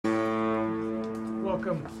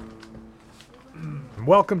Welcome.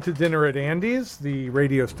 Welcome to Dinner at Andy's, the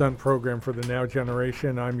radio stunt program for the Now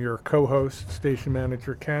Generation. I'm your co-host, station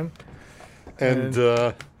manager Ken, and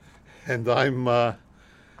I'm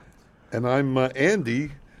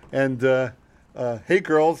Andy. And hey,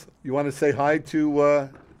 girls, you want to say hi to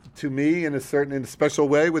me in a special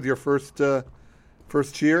way with your first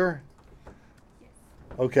cheer? Yes.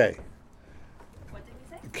 Okay. What did we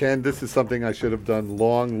say? Ken, this is something I should have done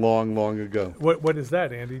long ago. What is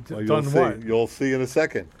that, Andy? Well, Done what? You'll see in a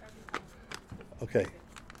second. Okay.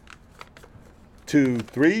 2,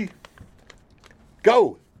 3,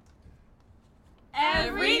 go!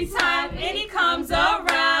 Every time Eddie comes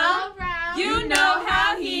around, you know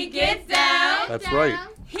how he gets down. That's right.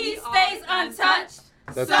 He stays untouched.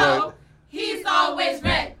 That's so right. He's always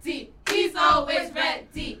ready. He's always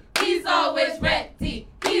ready. He's always ready.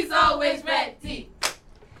 He's always ready.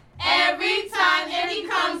 Every time Eddie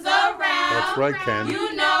comes around, That's right, Ken.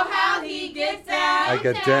 you know how he gets down. I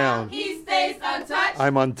get down. He stays untouched.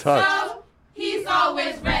 I'm untouched. So he's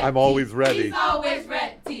always ready. I'm always ready. He's always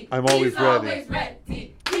ready. I'm always He's ready. always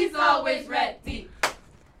ready. He's always ready.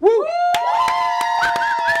 Woo!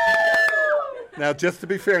 Now, just to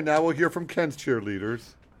be fair, now we'll hear from Ken's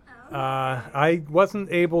cheerleaders. I wasn't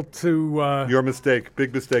able to... Your mistake.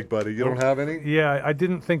 Big mistake, buddy. You don't have any? Yeah, I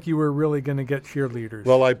didn't think you were really going to get cheerleaders.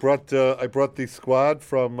 Well, I brought the squad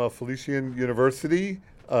from Felician University.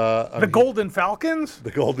 the Golden Falcons?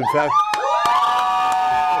 The Golden Falcons.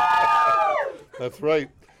 That's right.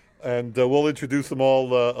 And we'll introduce them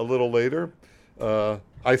all a little later.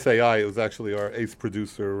 I say it was actually our ace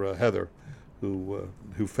producer, Heather, who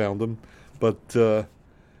found them. But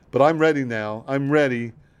I'm ready now. I'm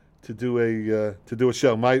ready to do a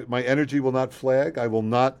show. My energy will not flag. I will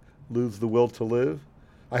not lose the will to live.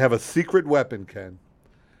 I have a secret weapon, Ken.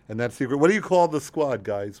 And that secret, what do you call the squad,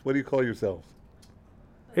 guys? What do you call yourselves?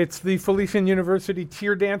 It's the Felician University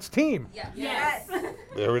cheer dance team. Yes.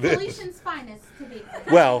 There it is. Felician's finest, to be clear.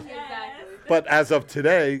 Well, Exactly. but as of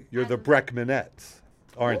today, you're the Breckmanettes,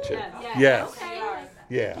 aren't you? Yes. Okay.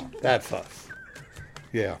 Yeah, that's us.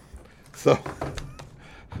 Yeah. So,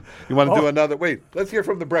 you want to do another? Wait, let's hear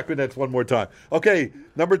from the Breckmanettes one more time. Okay,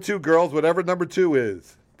 number 2, girls, whatever number 2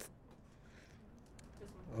 is.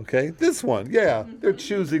 Okay, this one. Yeah, they're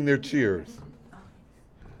choosing their cheers.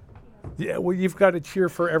 Yeah, well, you've got to cheer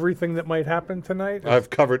for everything that might happen tonight, I've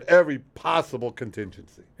covered every possible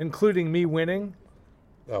contingency. including me winning.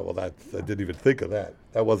 Oh, well, I didn't even think of that.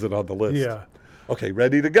 That wasn't on the list. Yeah. Okay,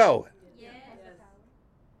 ready to go. Yes.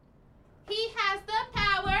 He has the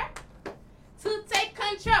power to take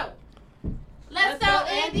control. Let's go,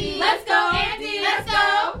 Andy. Let's go, Andy. Let's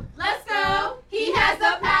go. Let's go. He has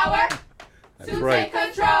the power That's to right. take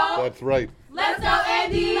control. That's right. Let's go,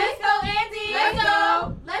 Andy. Let's go, Andy. Let's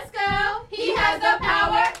go. Let's go. He has the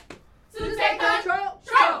power to take control.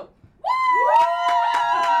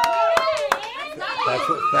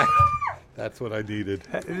 That's what I needed.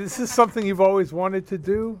 This is something you've always wanted to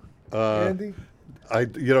do, Andy?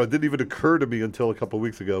 It didn't even occur to me until a couple of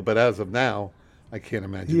weeks ago. But as of now, I can't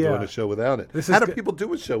imagine Yeah. doing a show without it. This How is do people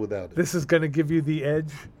do a show without it? This is going to give you the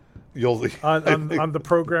edge You'll, on the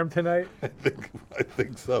program tonight. I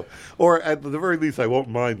think so. Or at the very least, I won't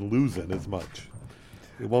mind losing as much.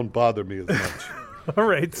 It won't bother me as much. All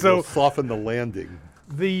right, It'll so soften the landing.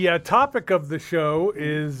 the topic of the show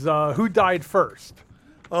is who died first.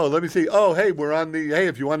 Oh, let me see. Oh, hey, we're on the. Hey,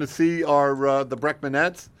 if you want to see our the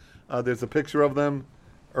Breckmanettes, there's a picture of them.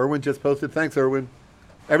 Erwin just posted. Thanks, Erwin.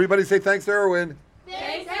 Everybody say thanks to Erwin.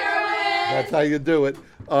 Thanks, Erwin. That's how you do it.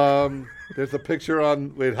 There's a picture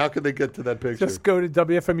on. Wait, how can they get to that picture? Just go to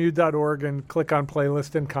wfmu.org and click on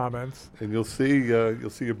playlist and comments. And you'll see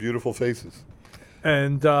your beautiful faces.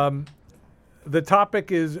 And the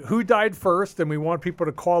topic is who died first, and we want people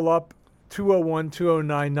to call up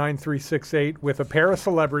 201-209-9368 with a pair of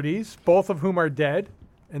celebrities, both of whom are dead,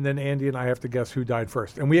 and then Andy and I have to guess who died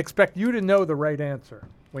first. And we expect you to know the right answer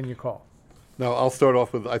when you call. Now, I'll start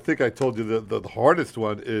off with, I think I told you the hardest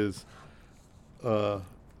one is the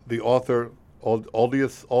author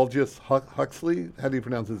Aldous Huxley. How do you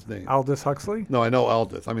pronounce his name? Aldous Huxley? No, I know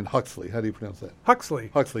Aldous. I mean Huxley. How do you pronounce that?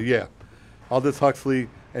 Huxley. Huxley, yeah. Aldous Huxley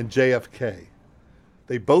and JFK.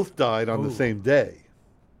 They both died on the same day.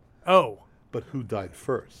 Oh. But who died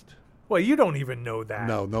first? Well, you don't even know that.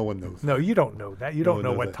 No one knows. No, you don't know that. You No don't one know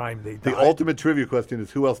knows what that. time they died. The ultimate trivia question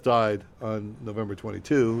is who else died on November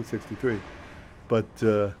 22, 63. And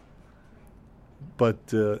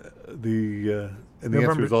the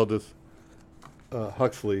answer is Aldous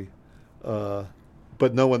Huxley.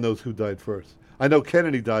 But no one knows who died first. I know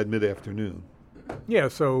Kennedy died mid-afternoon. Yeah,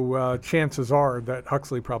 so chances are that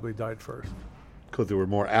Huxley probably died first. because there were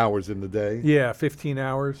more hours in the day. Yeah, 15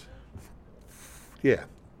 hours. Yeah,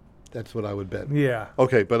 that's what I would bet. Yeah.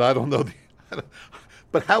 Okay, but I don't know.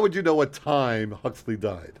 But how would you know what time Huxley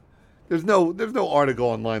died? There's no article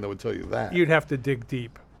online that would tell you that. You'd have to dig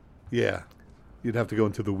deep. Yeah, you'd have to go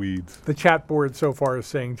into the weeds. The chat board so far is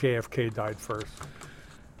saying JFK died first.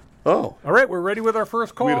 Oh, All right, we're ready with our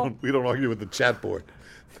first call. we don't argue with the chat board.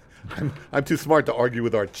 I'm too smart to argue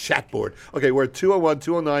with our chat board. Okay, we're at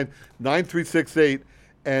 201-209-9368,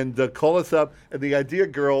 and call us up. And the idea,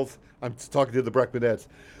 girls, I'm talking to the Breckmanettes.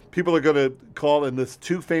 People are going to call, and there's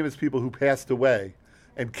two famous people who passed away,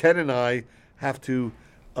 and Ken and I have to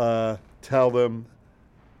tell them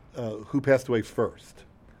who passed away first.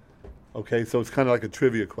 Okay, so it's kind of like a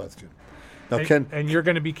trivia question. Now, Ken, And you're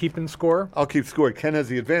going to be keeping score? I'll keep score. Ken has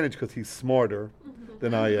the advantage because he's smarter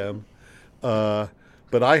than I am. But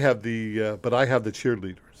I have the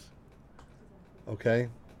cheerleaders. Okay.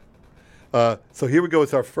 So here we go.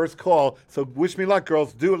 It's our first call. So wish me luck,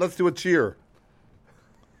 girls. Do it. Let's do a cheer.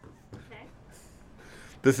 Okay.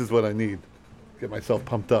 This is what I need. Get myself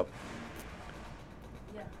pumped up.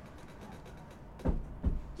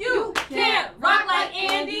 You can't rock like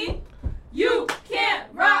Andy. You can't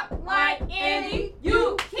rock like Andy.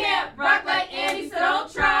 You can't rock like Andy, so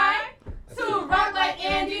don't try to rock like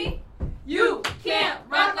Andy. You can't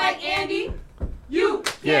rock like Andy. You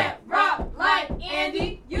can't rock like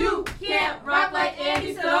Andy. You can't rock like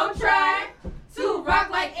Andy, so don't try to rock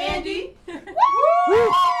like Andy.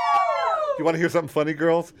 Woo! You want to hear something funny,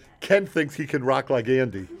 girls? Ken thinks he can rock like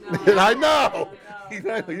Andy. And I know. He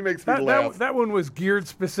makes me laugh. That one was geared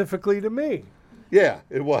specifically to me. Yeah,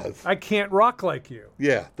 it was. I can't rock like you.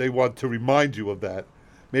 Yeah, they want to remind you of that.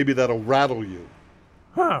 Maybe that'll rattle you.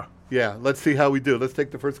 Huh. Yeah, let's see how we do. Let's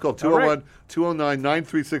take the first call. All right.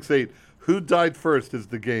 201-209-9368. Who died first is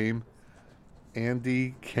the game.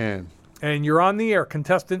 Andy, Ken. And you're on the air,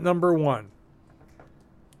 contestant number 1.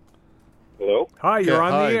 Hello? Hi, you're Yeah,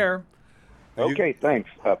 on hi. the air. Okay, thanks.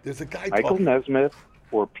 There's a guy Michael talking. Nesmith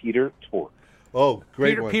or Peter Tork? Oh,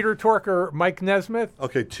 great one. Peter Tork or Mike Nesmith?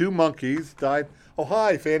 Okay, 2 monkeys died. Oh,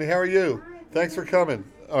 hi, Fanny. How are you? Thanks for coming.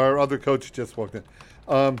 Our other coach just walked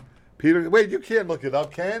in. Peter, wait, you can't look it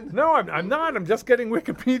up, Ken? No, I'm not. I'm just getting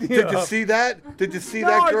Wikipedia. Did you up. see that? Did you see No,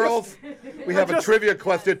 that, I girls? We have a trivia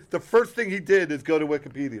question. The first thing he did is go to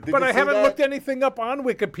Wikipedia. Did But you I see haven't that? looked anything up on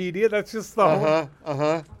Wikipedia. That's just the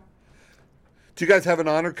whole... Do you guys have an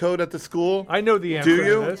honor code at the school? I know the answer Do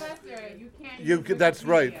you? to this. That's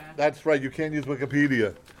right. That's right. You can't use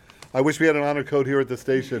Wikipedia. I wish we had an honor code here at the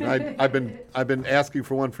station. I've been asking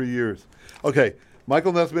for one for years. Okay,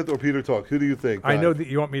 Michael Nesmith or Peter Tork? Who do you think? I know that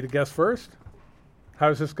you want me to guess first.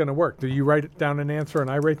 How's this going to work? Do you write down an answer and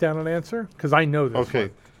I write down an answer? Because I know this. Okay.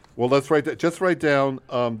 one. Well, let's just write down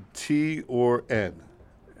T or N.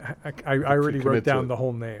 I already Commit wrote to down it. the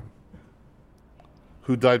whole name.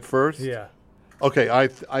 Who died first? Yeah. Okay, I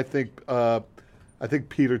think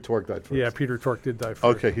Peter Tork died first. Yeah, Peter Tork did die first.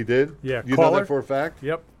 Okay, he did? Yeah, You know caller? that for a fact?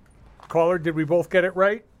 Yep. Caller, did we both get it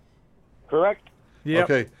right? Correct? Yep.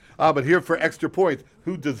 Okay. But here for extra points,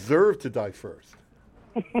 who deserved to die first?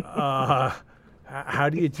 How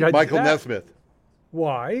do you judge Michael that? Nesmith.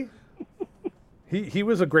 Why? He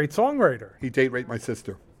was a great songwriter. He date raped my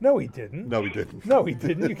sister. No, he didn't. No, he didn't. No, he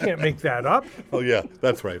didn't. You can't make that up. Oh, yeah,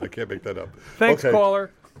 that's right. I can't make that up. Thanks, okay.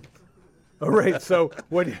 caller. All right, so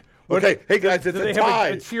what... Okay, hey guys, it's do a they have tie.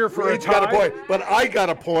 a cheer for we a each got a tie? point, but I got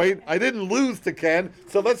a point. I didn't lose to Ken,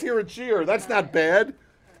 so let's hear a cheer. That's not bad.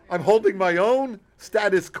 I'm holding my own.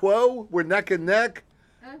 Status quo. We're neck and neck.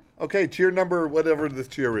 Okay, cheer number whatever this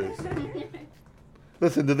cheer is.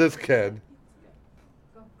 Listen to this, Ken.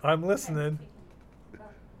 I'm listening.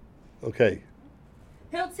 Okay.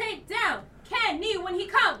 He'll take down Kenny when he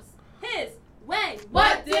comes his way.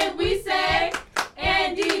 What did we say?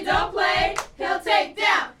 Andy, don't play. He'll take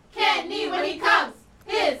down Kenny when he comes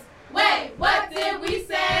his way. What did we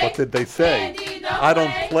say? What did they say? Andy, don't I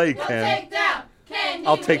don't play, He'll Ken. take down Kenny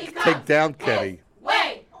I'll when take he comes down his Kenny.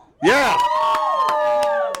 way. Yeah.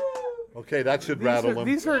 Okay, that should rattle them.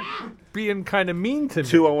 These are being kind of mean to me.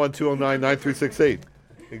 201-209-9368.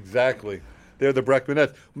 Exactly. They're the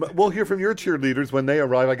Breckmanettes. We'll hear from your cheerleaders when they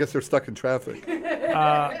arrive. I guess they're stuck in traffic.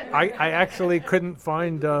 I actually couldn't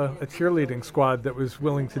find a cheerleading squad that was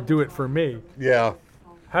willing to do it for me. Yeah.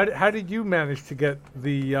 How did you manage to get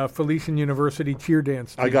the Felician University cheer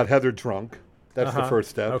dance team? I got Heather drunk. That's the Uh-huh. first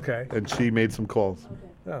step. Okay. And she made some calls.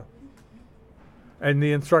 Oh. And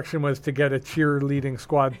the instruction was to get a cheerleading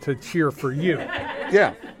squad to cheer for you,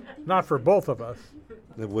 Yeah. not for both of us.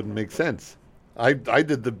 That wouldn't make sense. I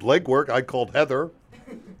did the legwork. I called Heather.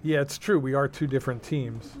 Yeah, it's true. We are two different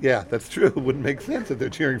teams. Yeah, that's true. It wouldn't make sense if they're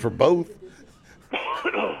cheering for both.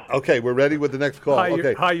 Okay, we're ready with the next call.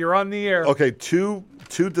 Okay. Hi, you're on the air. Okay, two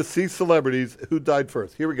deceased celebrities. Who died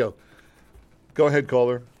first? Here we go. Go ahead,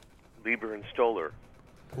 caller. Lieber and Stoller.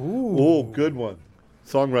 Ooh, good one.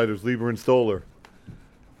 Songwriters, Lieber and Stoller.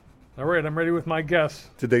 All right, I'm ready with my guess.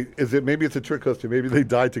 Maybe it's a trick question. Maybe they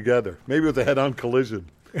died together. Maybe it was a head-on collision.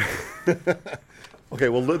 Okay,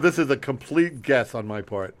 well, this is a complete guess on my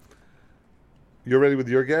part. You're ready with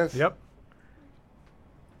your guess? Yep.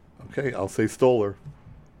 Okay, I'll say Stoller.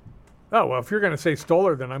 Oh, well, if you're going to say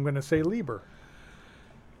Stoller, then I'm going to say Lieber.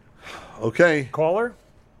 Okay. Caller?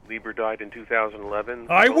 Lieber died in 2011.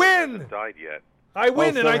 I Stoller win! hasn't died yet. I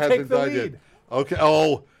win, and I take the lead. Yet. Okay.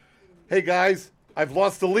 Oh, hey guys, I've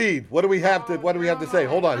lost the lead. What do we have to say?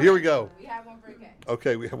 Hold on. Here we go. We have one for Ken.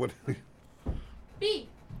 Okay, we have one. B.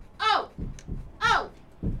 O. O.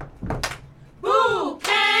 Boo,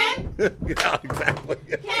 Ken. Yeah, exactly.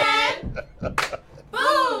 Ken.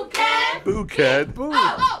 Boo, Ken. Boo, Ken. Boo.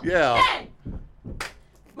 Oh, Yeah. Ken.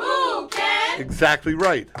 Boo, Ken. Exactly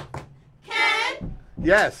right. Ken.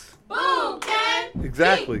 Yes. Boo, Ken.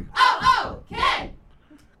 Exactly. Oh, Ken.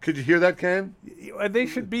 Could you hear that, Ken? They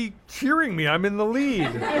should be cheering me. I'm in the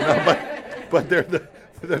lead. No, but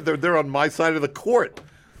they're on my side of the court.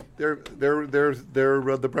 They're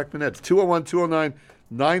the Breckmanettes.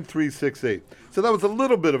 201-209-9368. So that was a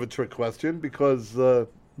little bit of a trick question because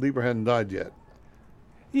Lieber hadn't died yet.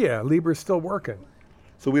 Yeah, Lieber's still working.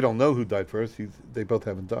 So we don't know who died first. They both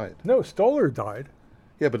haven't died. No, Stoller died.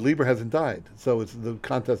 Yeah, but Lieber hasn't died, so the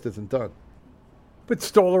contest isn't done. But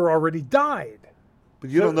Stoller already died. But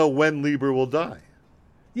you don't know when Lieber will die.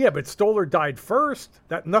 Yeah, but Stoller died first.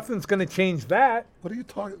 Nothing's going to change that. What are you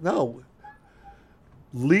talking? No.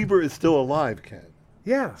 Lieber is still alive, Ken.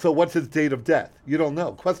 Yeah. So what's his date of death? You don't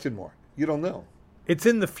know. Question mark. You don't know. It's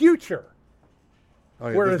in the future. Oh,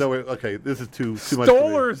 yeah, Whereas there's no way. Okay, this is too much.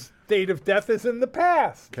 Stoller's date of death is in the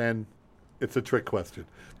past. Ken, it's a trick question.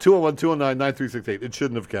 201-209-9368. It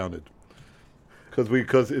shouldn't have counted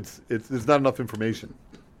because there's not enough information.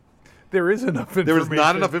 There is enough information. There is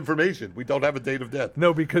not enough information. We don't have a date of death.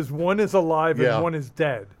 No, because one is alive and one is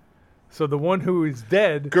dead. So the one who is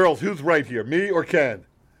dead. Girls, who's right here, me or Ken?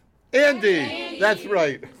 Andy. That's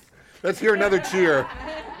right. Let's hear another cheer.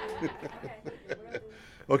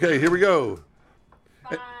 Okay, here we go.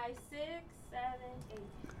 5, 6, 7,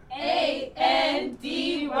 8.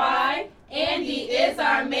 A-N-D-Y. Andy is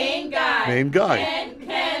our main guy. Main guy.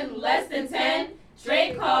 Ken, less than 10.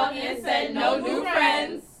 Straight called and said no new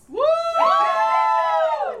friends. Woo!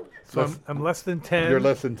 So I'm less than 10. You're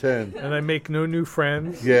less than 10. And I make no new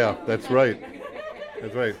friends. Yeah, that's right.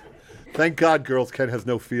 That's right. Thank God, girls, Ken has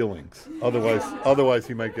no feelings. Otherwise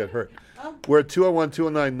he might get hurt. We're at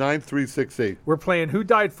 201-209-9368. We're playing Who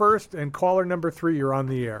Died First, and caller number 3, you're on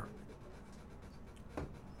the air.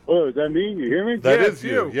 Oh, is that me? You hear me? That Yeah, is it's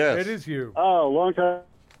you. Yes. It is you. Oh, long time.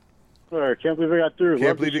 Sorry, can't believe I got through. Can't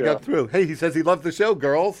Love believe the you show. got through. Hey, he says he loves the show,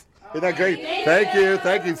 girls. Isn't that great? Thank you.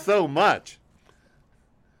 Thank you so much.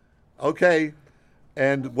 Okay.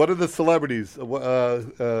 And what are the celebrities,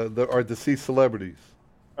 our deceased celebrities?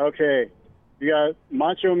 Okay. You got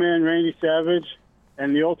Macho Man Randy Savage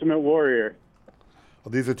and the Ultimate Warrior. Oh,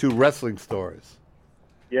 these are 2 wrestling stars.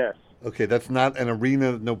 Yes. Okay, that's not an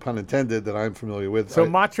arena, no pun intended, that I'm familiar with. So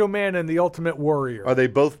Macho Man and the Ultimate Warrior. Are they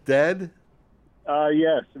both dead?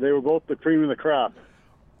 Yes. They were both the cream of the crop.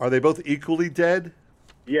 Are they both equally dead?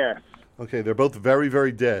 Yes. Okay, they're both very,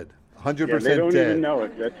 very dead. 100% Yeah, they don't dead. even know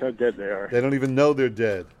it. That's how dead they are. They don't even know they're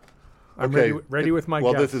dead. I'm Okay. ready with my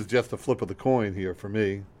Well, guess. this is just a flip of the coin here for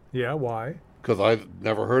me Yeah, why? because I've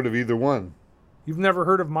never heard of either one. You've never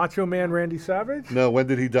heard of Macho Man Randy Savage? No, when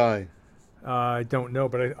did he die? I don't know,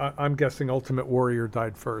 but I'm guessing Ultimate Warrior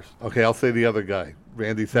died first. Okay, I'll say the other guy.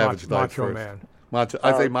 Randy Savage died Macho first. Man.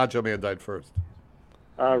 I say Macho Man died first.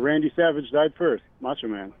 Randy Savage died first. Macho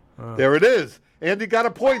Man. There it is. Andy got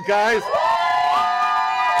a point, guys.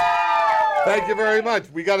 Thank you very much.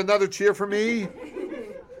 We got another cheer for me.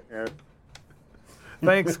 Yeah.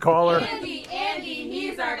 Thanks, caller. Andy,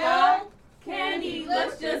 he's our goal. Candy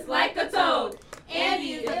looks just like a toad.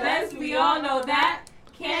 Andy is the best, we all know that.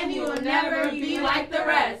 Candy will never be like the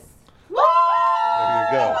rest. Woo! There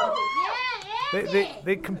you go.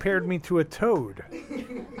 They compared me to a toad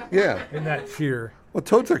Yeah. in that cheer. Well,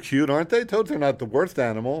 toads are cute, aren't they? Toads are not the worst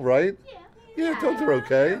animal, right? Yeah, toads are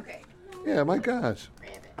okay. Yeah, my gosh.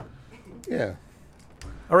 Yeah.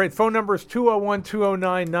 All right, phone number is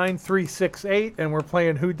 201-209-9368, and we're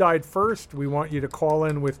playing Who Died First. We want you to call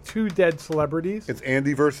in with 2 dead celebrities. It's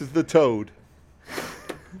Andy versus the toad.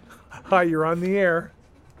 Hi, you're on the air.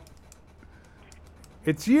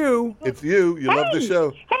 It's you. It's you. You love the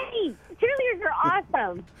show. Hey, cheerleaders are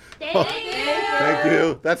welcome. Thank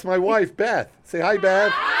you. That's my wife, Beth. Say hi,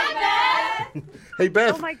 Beth. Hi, Beth. Hey,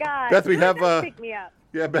 Beth. Oh my God. Beth, we have. Pick me up.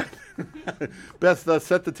 Yeah, Beth. Beth,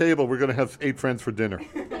 set the table. We're going to have 8 friends for dinner.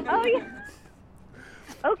 Oh yeah.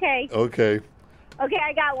 Okay. Okay. Okay,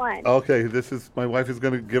 I got one. Okay. My wife is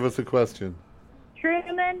going to give us a question.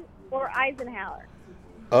 Truman or Eisenhower?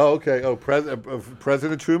 Oh, okay. Oh,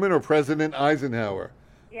 President Truman or President Eisenhower?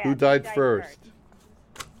 Yeah, Who died first?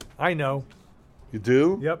 I know. You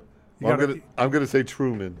do? Yep. Well, I'm gonna say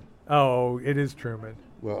Truman. Oh, it is Truman.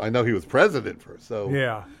 Well, I know he was president first, so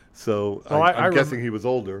Yeah. So Well, I'm guessing he was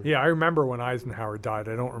older. Yeah, I remember when Eisenhower died.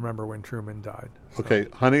 I don't remember when Truman died. So. Okay,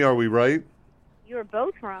 honey, are we right? You were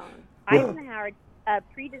both wrong. Well- Eisenhower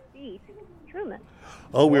predeceased Truman.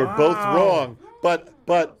 Oh, we were both Wow. wrong, but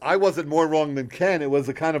I wasn't more wrong than Ken. It was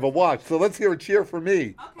a kind of a wash. So let's hear a cheer for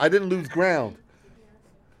me. I didn't lose ground.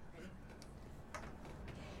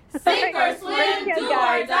 Sink or swim, do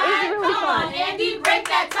or die. Come on, Andy, break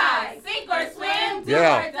that tie. Sink or swim, do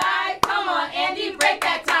Yeah. or die. Come on, Andy, break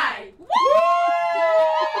that tie.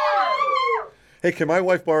 Hey, can my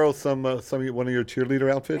wife borrow one of your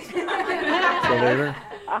cheerleader outfits? So later.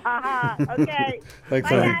 Okay. Thanks,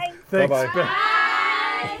 Bye, honey. guys. Thanks,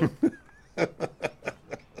 Bye-bye. Bye.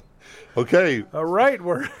 Okay, All right,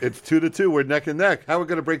 it's 2-2. We're neck and neck. How are we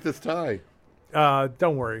going to break this tie?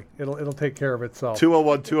 don't worry. It'll take care of itself.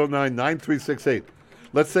 201-209-9368.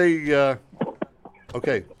 Let's say,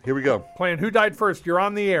 okay, here we go. Playing Who Died First? You're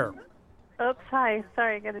on the air. Oops, hi.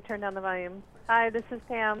 Sorry, I got to turn down the volume. Hi, this is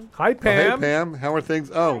Pam. Hi, Pam. Hey, Pam. How are things?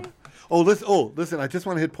 Listen, I just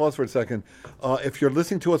want to hit pause for a second. If you're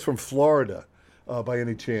listening to us from Florida, by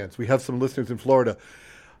any chance, we have some listeners in Florida.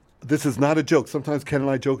 This is not a joke. Sometimes Ken and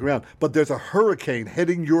I joke around, but there's a hurricane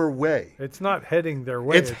heading your way. It's not heading their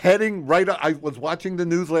way. It's heading right up. I was watching the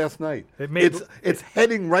news last night. It's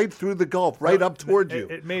heading right through the Gulf, right up toward you.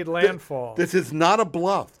 It made landfall. This is not a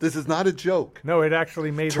bluff. This is not a joke. No, it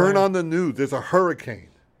actually made Turn on the news. There's a hurricane.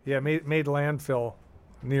 Yeah, made landfill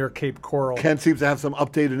near Cape Coral. Ken seems to have some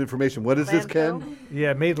updated information. What is this, Ken?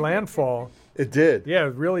 Yeah, made landfall. It did.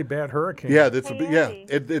 Yeah, really bad hurricane. Yeah, Hey,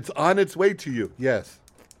 Andy. it's on its way to you. Yes.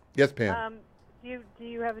 Yes, Pam. Do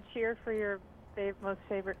you have a cheer for your most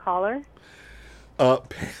favorite caller?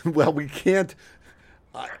 Well, we can't.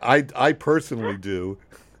 I personally do,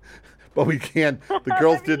 but we can't. The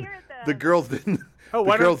girls Let me didn't. hear it then. The girls didn't. Oh,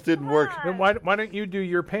 the girls didn't work. Then why don't you do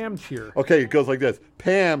your Pam cheer? Okay, it goes like this: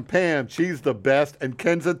 Pam, she's the best, and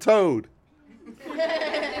Ken's a toad.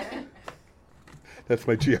 That's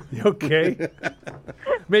my cheer. Okay.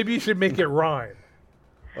 Maybe you should make it rhyme.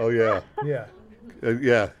 Oh yeah, Yeah.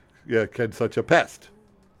 yeah. Ken's such a pest.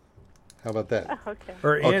 How about that? Okay.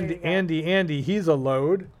 Or Andy, he's a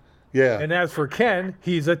load. Yeah. And as for Ken,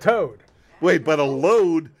 he's a toad. Wait, but a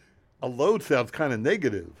load sounds kind of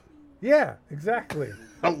negative. Yeah, exactly.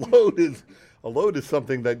 A load is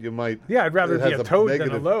something that you might. Yeah, I'd rather it be has a toad than a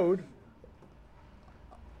negative- load.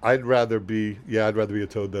 I'd rather be a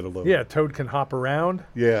toad than a load. Yeah, a toad can hop around.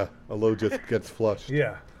 Yeah, a load just gets flushed.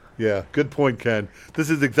 Yeah. Yeah, good point, Ken. This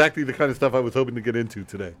is exactly the kind of stuff I was hoping to get into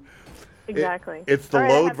today. Exactly. It's the All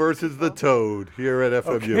right, I load have versus the toad here at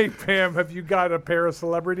FMU. Okay, Pam, have you got a pair of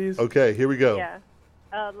celebrities? Okay, here we go. Yeah.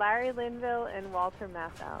 Larry Linville and Walter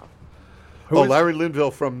Matthau. Who is- Larry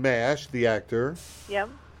Linville from MASH, the actor. Yep.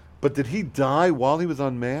 But did he die while he was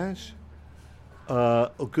on MASH?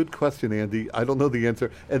 Good question, Andy. I don't know the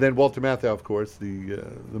answer. And then Walter Matthau, of course, the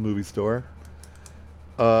movie star.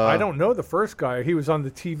 I don't know the first guy. He was on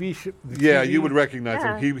the TV show. Yeah, you would recognize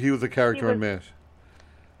him. Yeah. He was a character He on was- MASH.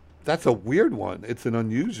 That's a weird one. It's an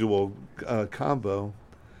unusual combo.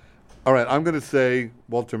 All right, I'm going to say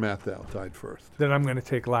Walter Matthau died first. Then I'm going to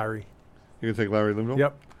take Larry. You're going to take Larry Linville?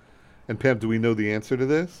 Yep. And Pam, do we know the answer to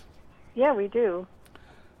this? Yeah, we do.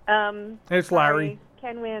 It's Larry.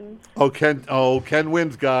 Ken wins. Ken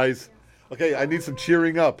wins, guys. Okay, I need some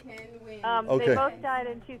cheering up. Okay. They both died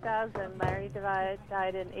in 2000. Larry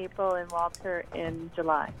died in April and Walter in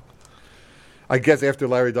July. I guess after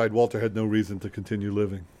Larry died, Walter had no reason to continue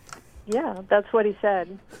living. Yeah, that's what he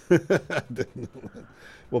said.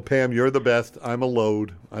 Well, Pam, you're the best. I'm a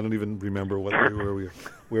load. I don't even remember where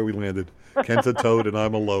we landed. Ken's a toad and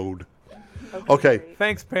I'm a load. Okay. Great.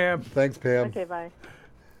 Thanks, Pam. Thanks, Pam. Okay, bye.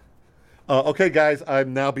 Okay, guys,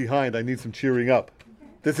 I'm now behind. I need some cheering up.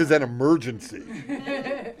 This is an emergency.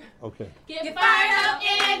 Okay. Get fired up,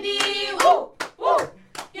 Andy. Woo, woo.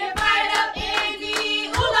 Get fired up, Andy.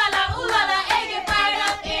 Ooh la la, ooh la la. Hey, get fired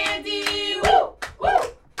up, Andy. Woo, woo.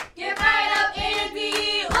 Get fired up,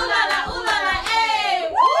 Andy. Ooh la la, hey.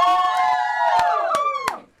 Woo.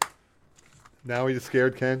 Now are you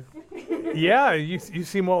scared, Ken? Yeah, you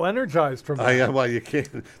seem well energized from that. I am. Well, you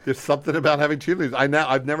can't. There's something about having cheerleaders. I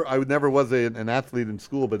never was an athlete in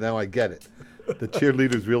school, but now I get it. The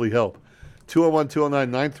cheerleaders really help.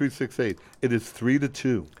 201-209-9368. It is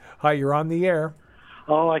 3-2. Hi, you're on the air.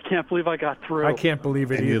 Oh, I can't believe I got through. I can't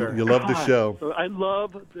believe it And either. you love the show. I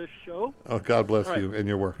love this show. Oh, God bless All right. you and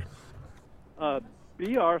your work.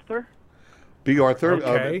 B. Arthur, B. Arthur,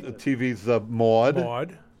 Okay. TV's Maude.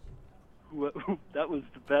 Maud. that was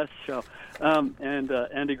the best show, and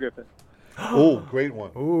Andy Griffith. Oh, great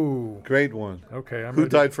one. Ooh. Great one. Okay, I'm Who ready.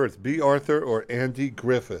 died first, B. Arthur or Andy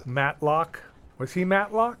Griffith? Matlock. Was he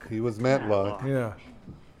Matlock? He was Matlock. Yeah.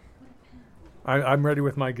 I'm ready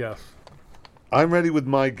with my guess. I'm ready with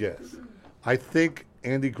my guess. I think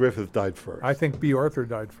Andy Griffith died first. I think B. Arthur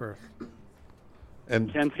died first.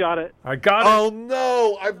 And Ken's got it. I got it. oh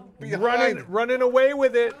no, I'm behind. Running away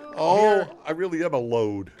with it. Oh, Here. I really am a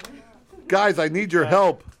load. Guys, I need your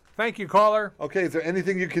help. Thank you, caller. Okay, is there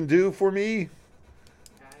anything you can do for me?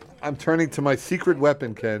 I'm turning to my secret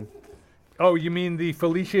weapon, Ken. Oh, you mean the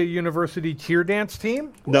Felicia University cheer dance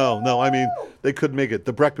team? No, I mean, they couldn't make it.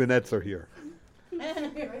 The Breckmanettes are here.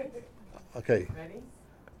 Okay.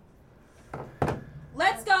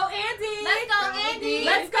 Let's go, Andy. Let's go, Andy.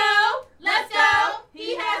 Let's go. Let's go.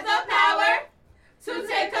 He has the power to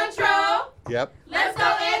take control. Yep. Let's go,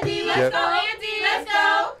 Andy. Let's Yep. go, Andy. Let's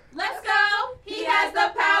go. Let's go. He has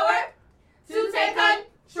the power to take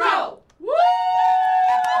control. Woo!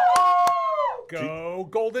 Go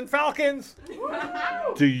Golden Falcons.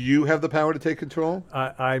 Do you have the power to take control?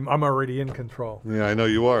 I'm already in control. Yeah, I know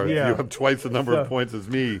you are. Yeah. You have twice the number of So- points as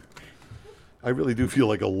me. I really do feel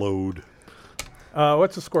like a load.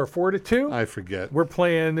 What's the score? 4-2? I forget. We're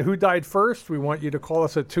playing Who Died First. We want you to call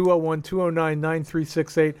us at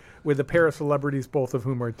 201-209-9368 with a pair of celebrities, both of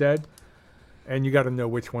whom are dead. And you got to know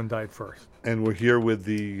which one died first. And we're here with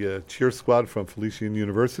the cheer squad from Felician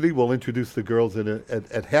University. We'll introduce the girls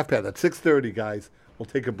at half past, at 6:30, guys. We'll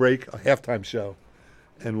take a break, a halftime show,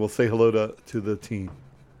 and we'll say hello to the team.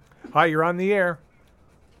 Hi, you're on the air.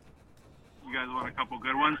 You guys want a couple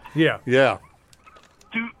good ones? Yeah. Yeah.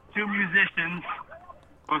 Two musicians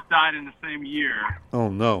both died in the same year. Oh,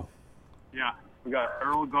 no. Yeah. We got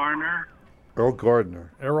Earl Garner. Earl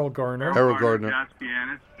Gardner. Errol Garner. Errol Gardner. Jazz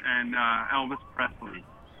pianist, and Elvis Presley.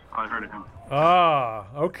 I heard of him. Ah,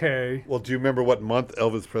 okay. Well, do you remember what month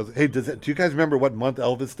Elvis Presley... Hey, do you guys remember what month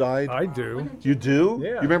Elvis died? I do. You do?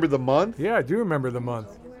 Yeah. You remember the month? Yeah, I do remember the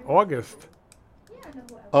month. August.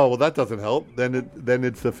 Oh, well, that doesn't help. Then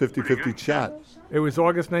it's a 50-50 chat. It was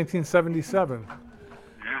August 1977.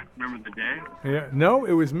 Yeah. Remember the day? Yeah. No,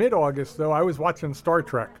 it was mid-August, though. I was watching Star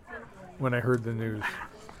Trek when I heard the news.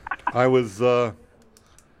 I was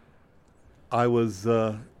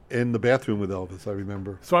in the bathroom with Elvis, I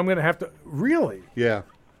remember. So I'm going to have to... Really? Yeah.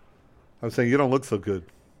 I was saying, you don't look so good.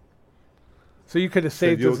 So you could have Said,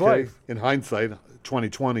 saved "You his okay?" life. In hindsight,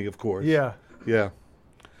 2020, of course. Yeah. Yeah.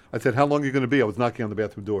 I said, how long are you going to be? I was knocking on the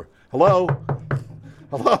bathroom door. Hello?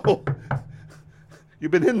 Hello?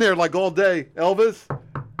 You've been in there like all day. Elvis?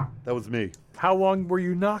 That was me. How long were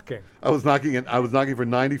you knocking? I was knocking for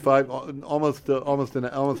 95, almost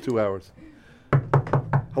 2 hours.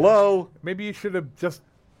 Hello? Maybe you should have just...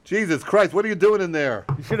 Jesus Christ, what are you doing in there?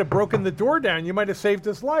 You should have broken the door down. You might have saved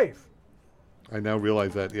his life. I now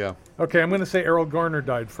realize that, yeah. Okay, I'm going to say Errol Garner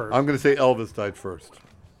died first. I'm going to say Elvis died first.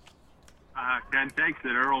 Ken takes it.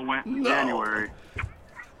 Earl went in January.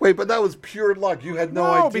 Wait, but that was pure luck. You had no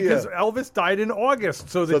idea. because Elvis died in August.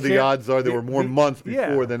 So the odds are there were more months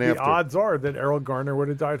before than after. The odds are that Errol Garner would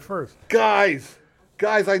have died first. Guys,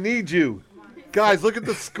 I need you. Guys, look at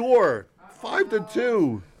the score.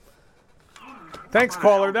 5-2. Thanks,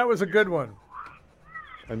 caller. That was a good one.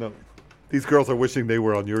 I know. These girls are wishing they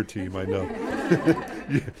were on your team, I know.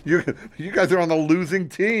 you guys are on the losing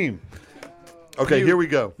team. Okay, here we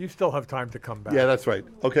go. You still have time to come back. Yeah, that's right.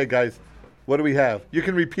 Okay, guys, what do we have? You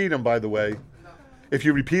can repeat them, by the way. If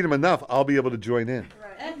you repeat them enough, I'll be able to join in.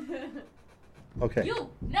 Okay. You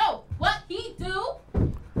know what he do?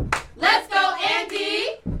 Let's go, Andy.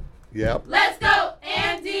 Yep. Let's go,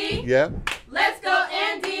 Andy. Yep. Let's go,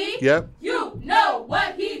 Andy. Yep. You know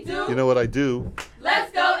what he do. You know what I do?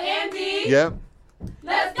 Let's go, Andy. Yep.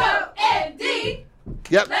 Let's go, Andy.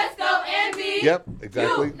 Yep. Let's go, Andy. Yep,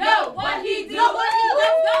 exactly. You know what he do.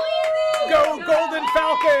 Let's go, Andy. Go Golden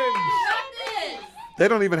Falcons. They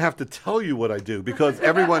don't even have to tell you what I do because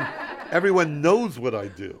everyone knows what I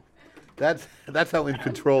do. That's how in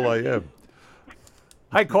control I am.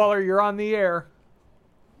 Hi, caller. You're on the air.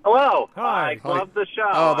 Hello. Hi. I love the show.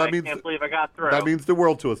 Oh, that I means- can't believe I got through. That means the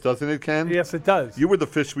world to us, doesn't it, Ken? Yes, it does. You were the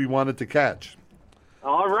fish we wanted to catch.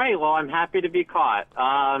 All right. Well, I'm happy to be caught.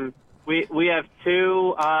 We have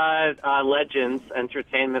two legends,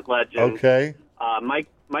 entertainment legends. Okay.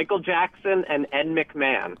 Michael Jackson and Ed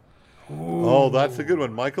McMahon. Oh, that's a good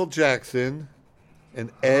one. Michael Jackson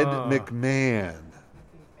and Ed McMahon.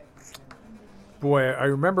 Boy, I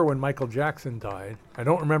remember when Michael Jackson died. I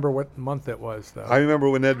don't remember what month it was, though. I remember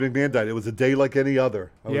when Ed McMahon died. It was a day like any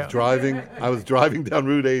other. I was driving down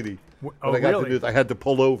Route 80. When I got the news, I had to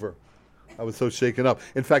pull over. I was so shaken up.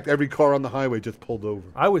 In fact, every car on the highway just pulled over.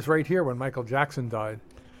 I was right here when Michael Jackson died.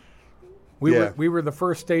 We were the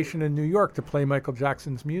first station in New York to play Michael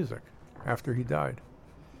Jackson's music after he died.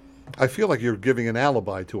 I feel like you're giving an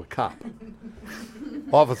alibi to a cop.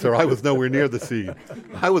 Officer, I was nowhere near the scene.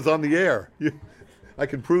 I was on the air. I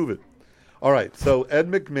can prove it. All right, so Ed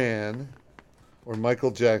McMahon or Michael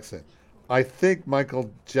Jackson. I think Michael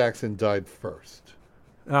Jackson died first.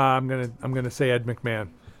 I'm gonna say Ed McMahon.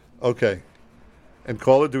 Okay. And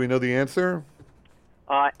caller, do we know the answer?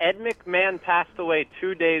 Ed McMahon passed away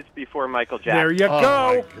 2 days before Michael Jackson. There you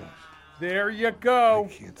go. There you go.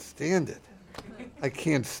 I can't stand it. I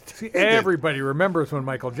can't stand Everybody remembers when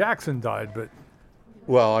Michael Jackson died, but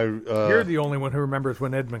you're the only one who remembers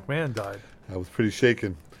when Ed McMahon died. I was pretty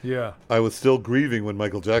shaken. Yeah. I was still grieving when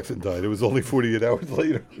Michael Jackson died. It was only 48 hours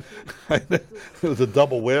later. It was a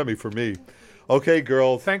double whammy for me. Okay,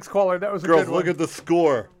 girls. Thanks, caller. That was a girls, good one. look at the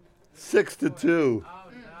score. 6-2. Oh,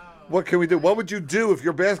 no. What can we do? What would you do if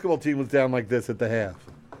your basketball team was down like this at the half?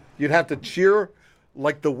 You'd have to cheer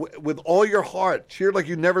with all your heart. Cheer like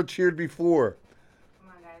you never cheered before.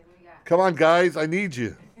 Come on, guys. I need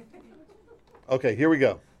you. Okay, here we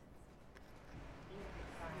go.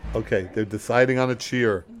 Okay, they're deciding on a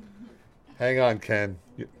cheer. Hang on, Ken.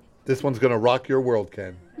 This one's going to rock your world,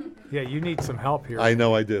 Ken. Yeah, you need some help here. I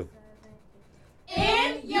know I do.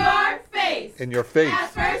 In your face. In your face. At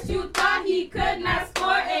first you thought he could not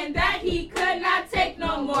score and that he could not take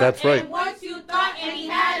no more. That's right. And once you thought and he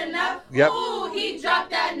had enough, Yep. ooh, he dropped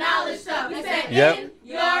that knowledge stuff. He said, Yep. in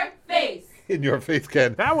your face. In your face,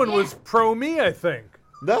 Ken. That one was pro me, I think.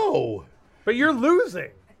 No. But you're losing.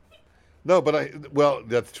 No, but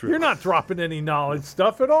that's true. You're not dropping any knowledge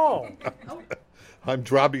stuff at all. I'm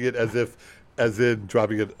dropping it as in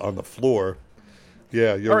dropping it on the floor.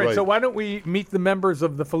 Yeah, you're right. All right, so why don't we meet the members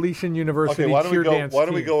of the Felician University why don't cheer we go? dance Why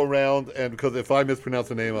don't we team? go around and because if I mispronounce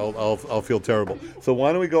the name, I'll feel terrible. So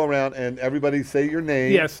why don't we go around and everybody say your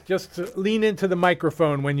name? Yes, just lean into the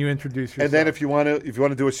microphone when you introduce yourself. And then if you want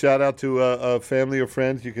to do a shout out to a family or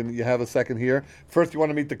friends, you have a second here. First, you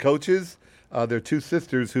want to meet the coaches. They're two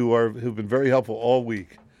sisters who've been very helpful all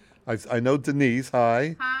week. I know Denise.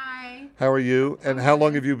 Hi. Hi. How are you? And how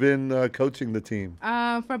long have you been coaching the team?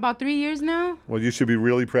 For about 3 years now. Well, you should be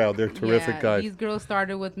really proud. They're terrific guys. These girls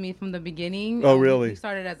started with me from the beginning. Oh, really? We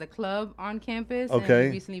started as a club on campus. Okay.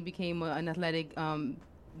 And recently became an athletic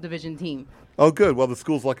division team. Oh, good. Well, the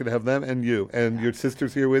school's lucky to have them and you. And your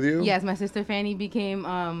sister's here with you? Yes, my sister Fanny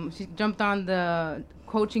she jumped on the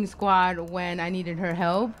coaching squad when I needed her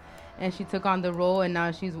help. And she took on the role, and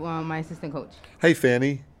now she's my assistant coach. Hey,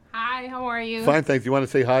 Fanny. Hi, how are you? Fine, thanks. You want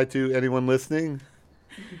to say hi to anyone listening?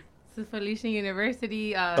 This is Felician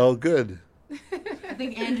University. Oh, good. I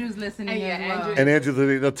think Andrew's listening as well. And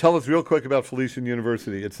Andrew, now tell us real quick about Felician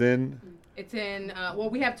University. It's in? It's in,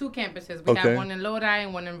 we have two campuses. We have one in Lodi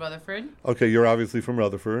and one in Rutherford. Okay, you're obviously from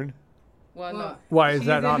Rutherford. Well, no. Why is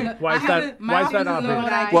that obvious?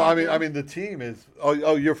 Well, I mean, the team is.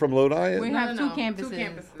 Oh, you're from Lodi. We have two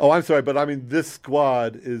campuses. Oh, I'm sorry, but I mean, this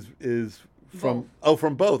squad is from. Both. Oh,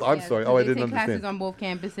 from both. I'm sorry. Oh, I didn't understand. Classes on both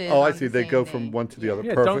campuses. Oh, I see. They go from one to the other.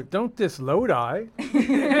 Yeah, Perfect. Don't diss Lodi.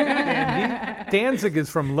 Andy. Danzig is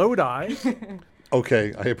from Lodi.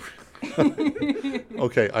 Okay,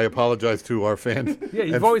 okay, I apologize to our fans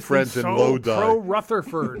and always friends been in so Lodi. Pro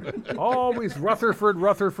Rutherford, always Rutherford.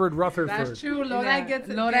 That's true. Lodi gets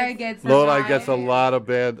a lot of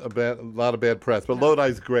bad press, but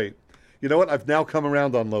Lodi's great. You know what? I've now come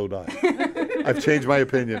around on Lodi. I've changed my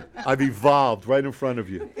opinion. I've evolved right in front of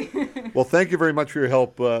you. Well, thank you very much for your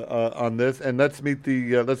help on this, and let's meet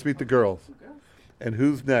the girls. And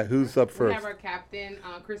who's next? Who's up first? We have our captain,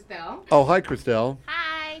 Christelle. Oh, hi, Christelle.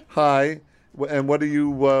 Hi. Hi. And what are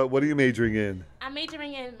you majoring in? I'm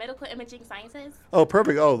majoring in medical imaging sciences. Oh,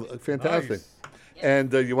 perfect. Oh, fantastic. Nice. Yes.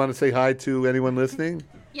 And you want to say hi to anyone listening?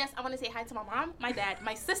 Yes, I want to say hi to my mom, my dad,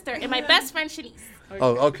 my sister, and my best friend, Shanice.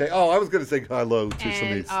 Oh, okay. Oh, I was going to say hello to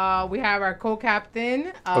Shanice. And we have our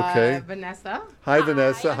co-captain, Vanessa. Hi,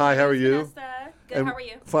 Vanessa. Hi, how are you? Vanessa. Good, how are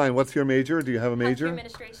you? Fine. What's your major? Do you have a major?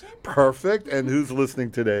 Administration. Perfect. And who's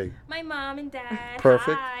listening today? My mom and dad.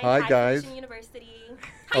 Perfect. Hi, Hi guys. Felician University.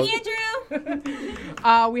 Hi,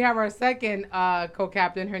 Andrew. We have our second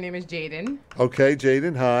co-captain. Her name is Jaden. Okay,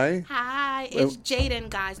 Jaden, hi. Hi, it's Jaden,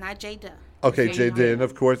 guys, not Jada. Okay, Jaden,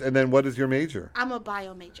 of course. And then what is your major? I'm a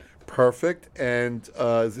bio major. Perfect. And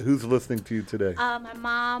who's listening to you today? My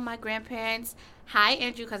mom, my grandparents. Hi,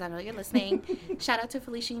 Andrew, because I know you're listening. Shout out to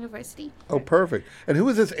Felician University. Oh, perfect. And who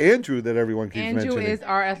is this Andrew that everyone keeps mentioning? Andrew is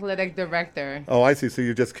our athletic director. Oh, I see. So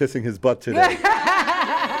you're just kissing his butt today. You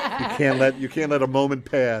can't let a moment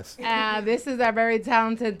pass. This is our very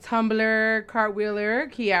talented tumbler,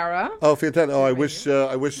 cartwheeler, Kiara. Oh, fantastic! Oh, I wish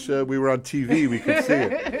we were on TV. We could see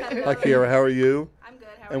it. Hi, Kiara. How are you? I'm good.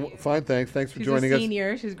 How are you? Fine, thanks. Thanks for joining us. She's a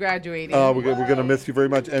senior. She's graduating. Oh, we're going to miss you very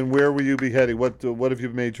much. And where will you be heading? What have you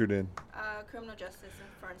majored in? Criminal justice and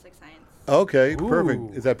forensic science. Okay, Ooh.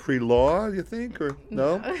 Perfect. Is that pre-law? You think, or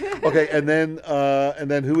no? Okay, and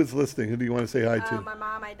then who is listening? Who do you want to say hi to? My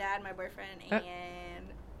mom, my dad, my boyfriend, and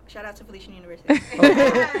shout out to Felician University.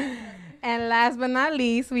 And last but not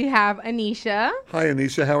least, we have Anisha. Hi,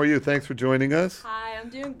 Anisha. How are you? Thanks for joining us. Hi,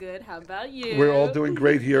 I'm doing good. How about you? We're all doing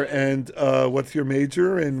great here. And what's your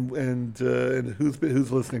major? And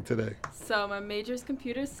who's listening today? So my major is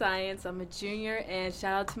computer science. I'm a junior, and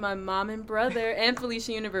shout out to my mom and brother and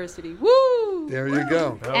Felician University. Woo! There you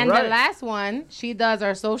go. And the last one, she does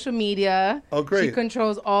our social media. Oh, great. She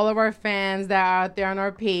controls all of our fans that are out there on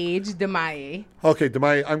our page, Demaye. Okay,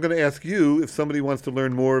 Demai, I'm going to ask you, if somebody wants to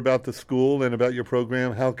learn more about the school and about your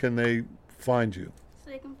program, how can they find you? So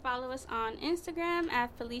they can follow us on Instagram at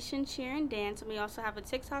Felician Cheer and Dance, and we also have a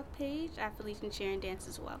TikTok page at Felician Cheer and Dance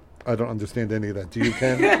as well. I don't understand any of that. Do you,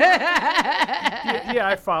 Ken? yeah,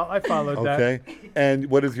 I followed that. Okay. And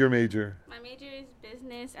what is your major? My major is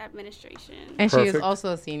business administration. And she is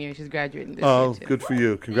also a senior. She's graduating this year, Oh, too. good for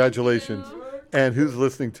you. Congratulations. And who's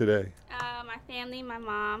listening today? My family, my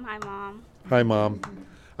mom. Hi, Mom. Hi, Mom.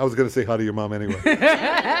 I was going to say hi to your mom anyway. So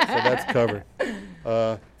that's covered.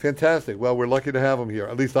 Fantastic. Well, we're lucky to have them here.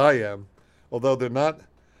 At least I am. Although they're not.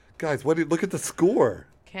 Guys, look at the score.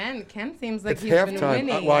 Ken seems like It's he's been halftime.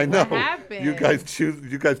 winning. Well, I know. What happened? You guys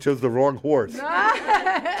chose the wrong horse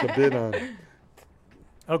to bid on.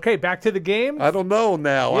 Okay, back to the game. I don't know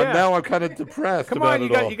now. Yeah. I'm kind of depressed Come about on,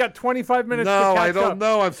 it all. you got 25 minutes to No, catch I don't up.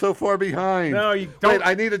 know. I'm so far behind. No, you don't. Wait,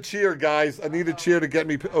 I need a cheer, guys. I need a cheer to get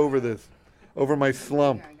me over this, over my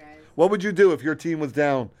slump. What would you do if your team was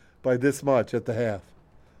down by this much at the half?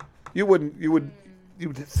 You would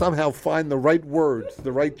somehow find the right words,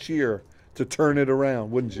 the right cheer to turn it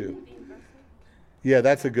around, wouldn't you? Yeah,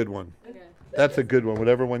 that's a good one. That's a good one,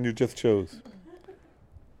 whatever one you just chose.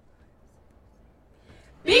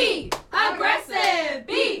 Be aggressive.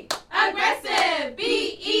 Be aggressive.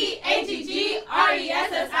 BEAGGRESSIVE.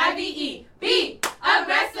 Be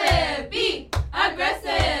aggressive. Be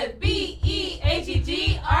aggressive.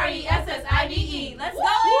 BEAGGRESSIVE. Let's go.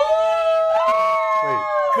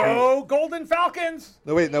 Go Golden Falcons.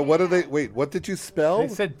 No, wait. Now, what are they? Wait, what did you spell? They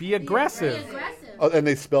said be aggressive. Oh, and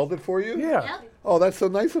they spelled it for you? Yeah. Oh, that's so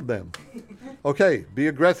nice of them. Okay, be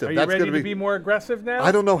aggressive. Are you That's ready gonna to be more aggressive now?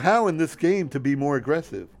 I don't know how in this game to be more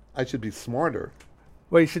aggressive. I should be smarter.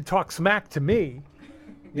 Well, you should talk smack to me.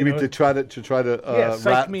 You mean know, to try to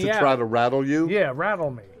psych me out. try to rattle you? Yeah,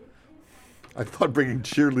 rattle me. I thought bringing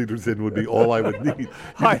cheerleaders in would be all I would need.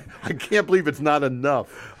 I can't believe it's not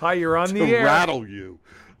enough. Hi, you're on to the air. rattle you.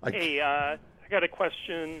 Hey, I got a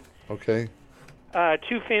question. Okay.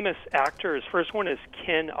 Two famous actors. First one is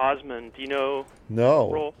Ken Osmond. Do you know?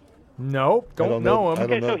 No. Role? Nope, don't know him.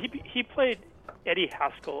 Okay, so he played Eddie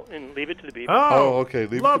Haskell in Leave It to the Beaver. Oh, okay.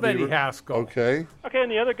 Leave love it to Eddie Beaver. Haskell. Okay. Okay,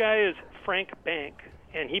 and the other guy is Frank Bank,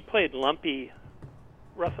 and he played Lumpy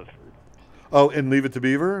Rutherford. Oh, and Leave It to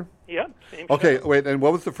Beaver? Yep. Same Okay, show. wait, and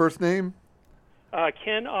what was the first name?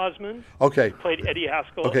 Ken Osmond. Okay. Played Eddie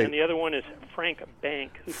Haskell, Okay. and the other one is Frank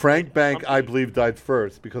Bank. Who Frank played Bank, Lumpy. I believe, died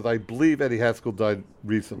first because I believe Eddie Haskell died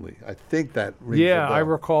recently. I think that rings a Yeah, bell. I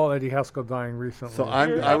recall Eddie Haskell dying recently. So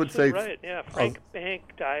You're I would say absolutely right. Yeah, Frank Bank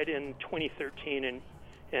died in 2013, and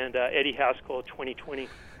Eddie Haskell 2020.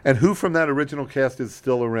 And who from that original cast is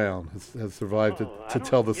still around, has survived to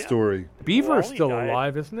tell the story? Beaver is Wally still died.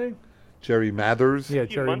 alive, isn't he? Jerry Mathers? Yeah, A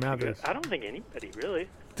few Jerry months ago. Mathers. I don't think anybody really.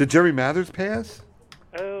 Did Jerry Mathers pass?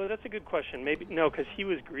 Oh, that's a good question. Maybe no, because he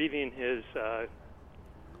was grieving his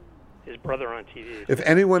brother on TV. If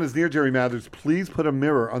anyone is near Jerry Mathers, please put a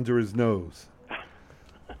mirror under his nose,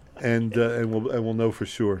 and we'll know for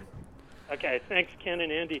sure. Okay, thanks, Ken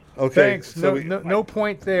and Andy. Okay, Thanks. so No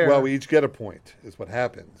point there. Well, we each get a point, is what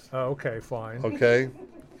happens. Oh, okay, fine. Okay.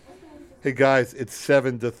 Hey guys, it's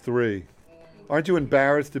 7-3. Aren't you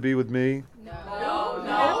embarrassed to be with me? No.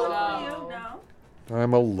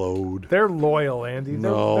 I'm a load. They're loyal, Andy.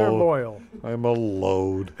 No. They're loyal. I'm a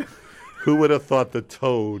load. Who would have thought the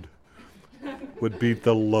toad would beat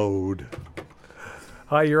the load?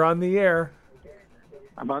 Hi, you're on the air.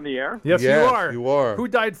 I'm on the air? Yes, Yes, you you are. Who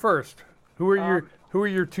died first? Who are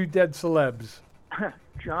your two dead celebs?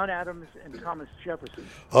 John Adams and Thomas Jefferson.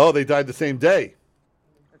 Oh, they died the same day.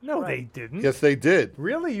 No, they didn't. Yes, they did.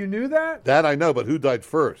 Really? You knew that? That I know, but who died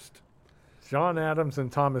first? John Adams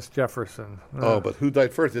and Thomas Jefferson. Oh, but who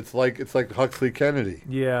died first? It's like Huxley Kennedy.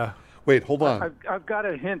 Yeah. Wait, hold on. I've got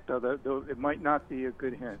a hint, though it might not be a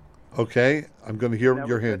good hint. Okay, I'm going to hear That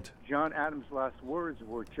your was hint. that John Adams' last words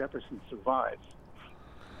were Jefferson survives.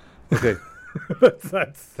 Okay.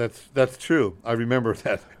 That's true. I remember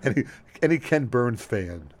that. Any Ken Burns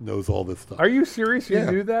fan knows all this stuff. Are you serious? You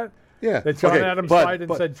knew that? Yeah. That John Okay, Adams but- died and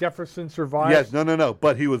but- said Jefferson survived? Yes, no.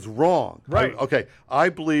 But he was wrong. Right. Okay. I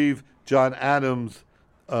believe John Adams.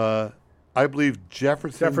 I believe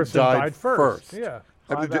Jefferson died first. Yeah.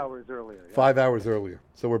 I believe 5 hours earlier. Yeah. 5 hours earlier.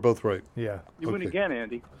 So we're both right. Yeah. You win Okay. again,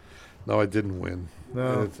 Andy. No, I didn't win.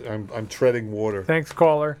 No. I'm treading water. Thanks,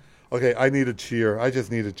 caller. Okay, I need a cheer. I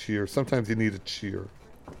just need a cheer. Sometimes you need a cheer.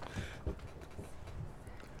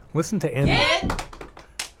 Listen to Andy.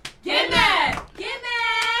 Get mad! Get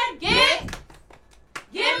mad!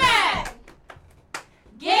 Get mad!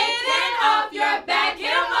 Get him off your back!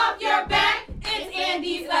 Get him off your back! It's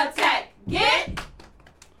Andy's attack! Get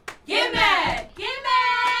mad! Get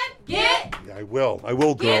mad! Yeah, I will. I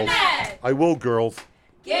will, Get girls. mad. I will, girls.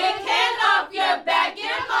 Get him off your back!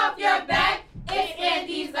 Get him off your back! It's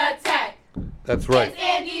Andy's attack! That's right. It's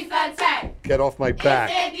Andy's attack! Get off my back.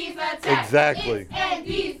 It's Andy's attack! Exactly. It's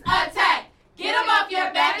Andy's attack! Get him off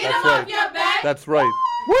your back! Get That's him right. off your back! That's right.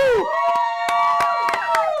 Woo!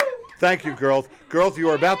 Thank you, girls. Girls, you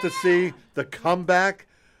are about to see the comeback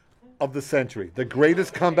of the century, the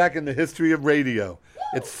greatest comeback in the history of radio.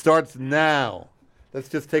 It starts now. Let's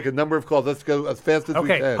just take a number of calls. Let's go as fast as we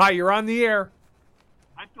Okay. can. Hi, you're on the air.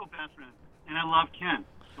 I feel bad for him, and I love Ken.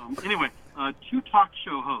 So anyway, two talk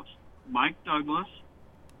show hosts, Mike Douglas,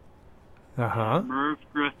 Uh-huh. Merv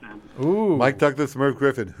Griffin. Ooh. Mike Douglas, Merv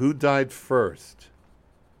Griffin. Who died first?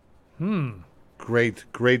 Great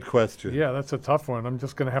question. Yeah, that's a tough one. I'm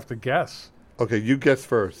just gonna have to guess. Okay, you guess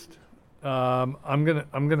first. I'm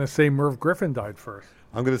gonna say Merv Griffin died first.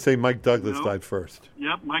 I'm going to say Mike Douglas No. died first.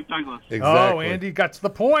 Yep, Mike Douglas. Exactly. Oh, Andy gets the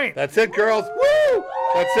point. That's it, girls. Woo!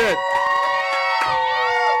 That's it.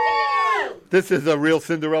 This is a real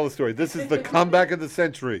Cinderella story. This is the comeback of the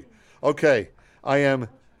century. Okay, I am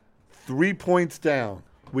 3 points down.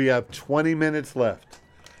 We have 20 minutes left.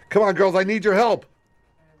 Come on, girls, I need your help.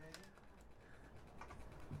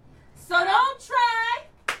 So don't try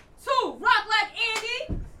to rock like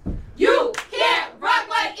Andy. You can't rock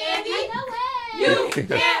like Andy. You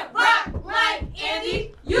can't rock like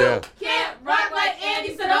Andy. You Yeah. can't rock like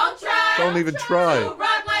Andy. So don't try. Don't even try. To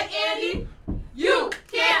rock like Andy. You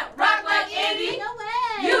can't rock like Andy.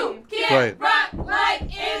 You can't rock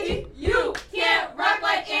like Andy. You can't rock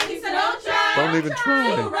like Andy. So don't try. Don't even To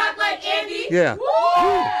try. rock like Andy. Yeah.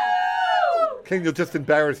 Woo! King, you'll just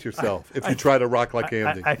embarrass yourself if you try to rock like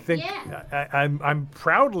Andy. I think I'm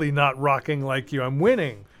proudly not rocking like you. I'm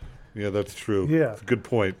winning. Yeah, that's true. Yeah. That's a good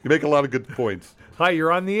point. You make a lot of good points. Hi, you're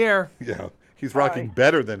on the air. Yeah. He's rocking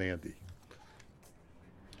better than Andy.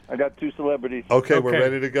 I got two celebrities. Okay, we're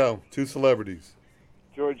ready to go. Two celebrities.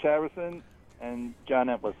 George Harrison and John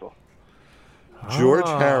Entwistle. George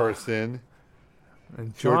Harrison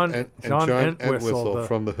and John Entwistle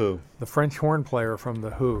from The Who. The French horn player from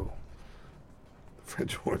The Who.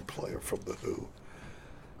 French horn player from The Who.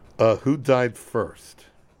 Who died first?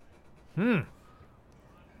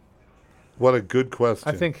 What a good question.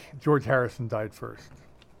 I think George Harrison died first.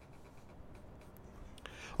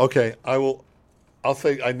 Okay, I'll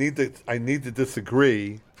say I need to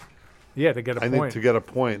disagree. Yeah, to get a I point. need to get a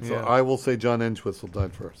point. So Yeah. I will say John Entwistle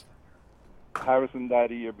died first. Harrison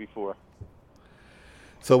died a year before.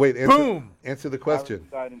 So wait, Boom! Answer the question.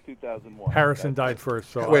 Harrison died in 2001. Harrison died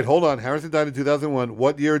first. So Wait, hold on. Harrison died in 2001.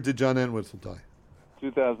 What year did John Entwistle die?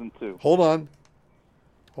 2002. Hold on.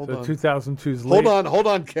 So 2002's Hold late. Hold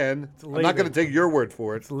on, Ken. I'm not later. going to take your word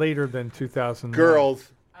for it. It's later than 2000.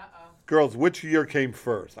 Girls, which year came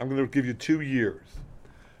first? I'm going to give you 2 years.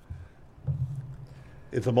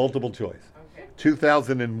 It's a multiple choice.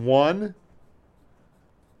 2001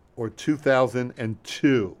 or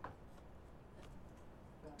 2002?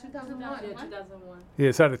 2001. Yeah,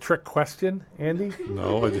 is that a trick question, Andy?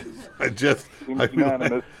 No, I just I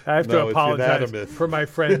have to apologize for my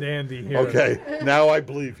friend Andy here. Okay, now I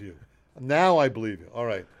believe you. Now I believe you. All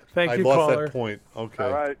right. Thank I you, lost caller. that point. Okay.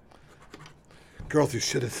 All right. Girls, you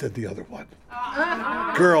should have said the other one.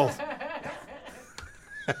 Girls.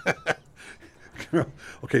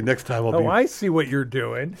 Okay, next time I'll be... I see what you're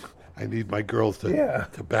doing. I need my girls to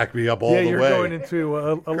back me up all the way. Yeah, you're going into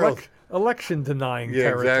election denying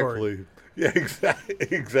territory. Exactly. Yeah,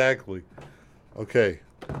 exactly. Okay.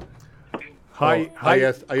 Hi. I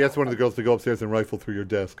asked one of the girls to go upstairs and rifle through your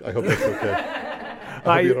desk. I hope that's okay.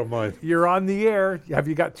 I hope you don't mind. You're on the air. Have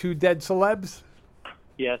you got 2 dead celebs?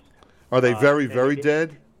 Yes. Are they very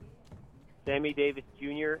dead? Sammy Davis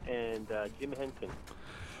Jr. and Jim Henson.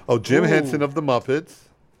 Oh, Jim Henson of the Muppets.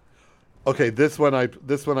 Okay, this one I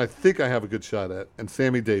think I have a good shot at, and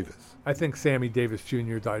Sammy Davis. I think Sammy Davis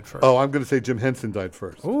Jr. died first. Oh, I'm going to say Jim Henson died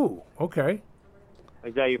first. Ooh, okay.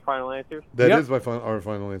 Is that your final answer? That is our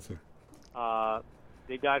final answer.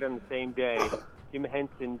 They died on the same day. Jim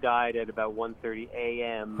Henson died at about 1:30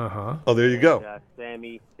 a.m. Oh, there you go.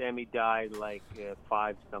 And, Sammy died like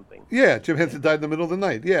 5 something. Yeah, Jim Henson died in the middle of the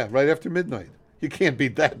night. Yeah, right after midnight. You can't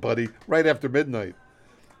beat that, buddy. Right after midnight.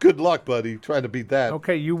 Good luck, buddy, trying to beat that.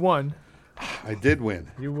 Okay, you won. I did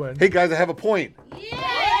win. You win. Hey, guys, I have a point.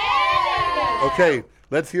 Yeah! Okay,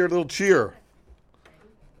 let's hear a little cheer.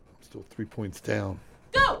 I'm still 3 points down.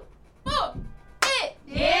 Go for it!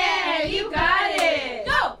 Yeah, you got it!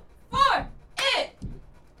 Go for it!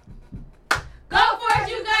 Go for it,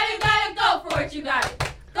 you got it, go for it, you got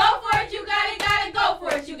it. Go for it, you got it, go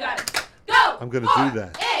for it, you got it. Go I'm going to do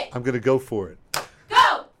that. I'm going to go for it.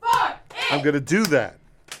 Go for it! I'm going to do that.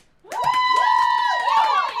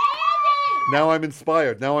 Now I'm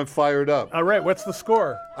inspired. Now I'm fired up. All right, what's the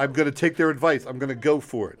score? I'm going to take their advice. I'm going to go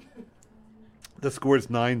for it. The score is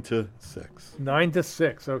 9-6.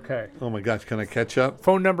 9-6, okay. Oh, my gosh. Can I catch up?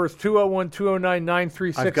 Phone number is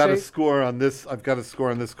 201-209-9368. I've got a score on this. I've got a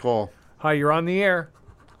score on this call. Hi, you're on the air.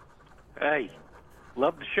 Hey,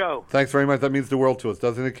 love the show. Thanks very much. That means the world to us,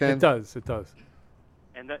 doesn't it, Ken? It does. It does.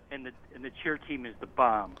 And the cheer team is the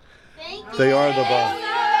bomb. They are the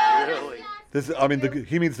bomb. Really?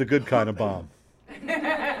 He means the good kind of bomb.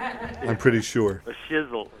 I'm pretty sure. The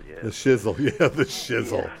shizzle, yeah. The shizzle, yeah, the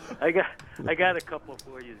shizzle. Yeah. I got a couple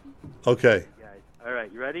for you. Okay. Guys. All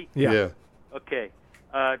right, you ready? Yeah. Okay.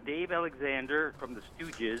 Dave Alexander from the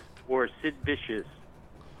Stooges or Sid Vicious?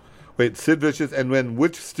 Wait, Sid Vicious, and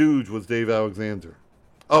which Stooge was Dave Alexander?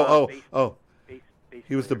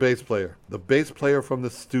 He was the bass player. The bass player from the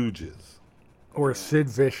Stooges. Or Sid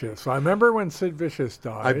Vicious. I remember when Sid Vicious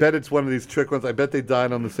died. I bet it's one of these trick ones. I bet they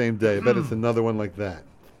died on the same day. I bet it's another one like that.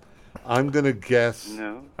 I'm going to guess.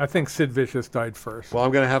 No. I think Sid Vicious died first. Well,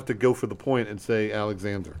 I'm going to have to go for the point and say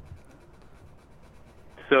Alexander.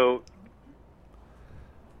 So,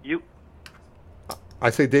 I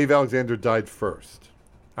say Dave Alexander died first.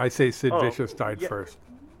 I say Sid Vicious died first.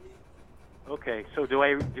 Okay, so do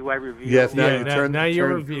I reveal? Yes, now you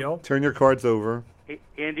reveal. Turn your cards over. Hey,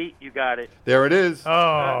 Andy, you got it. There it is.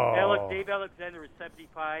 Oh. Dave Alexander was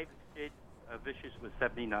 75. Sid Vicious was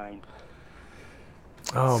 79.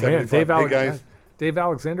 Oh, 75. Man. Dave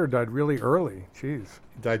Alexander died really early. Jeez.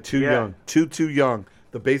 He died too young. Too young.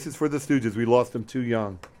 The basis for the Stooges, we lost him too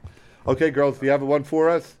young. Okay, girls, do you have one for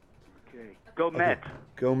us? Okay. Go Mets.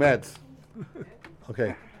 Go Mets.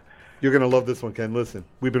 Okay. You're going to love this one, Ken. Listen,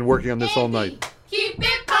 we've been working on this all night. Keep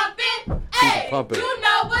it pumping. Keep it pumping. You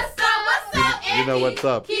know what's up, You know what's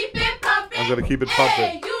up. Keep it pumping. I'm going to keep it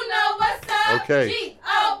pumping. You know what's up. Okay.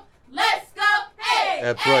 G-O, let's go. Hey,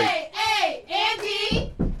 That's right. Hey,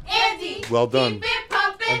 Andy. Well done. Keep it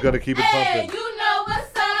pumping. I'm going to keep it pumping. You know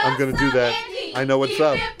what's up. I'm going to do that. Andy. I know what's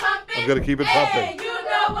up. I'm going to keep it pumping. You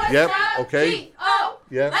know what's Yep. up. Okay. G-O,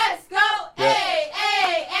 Yep. let's go. Yep.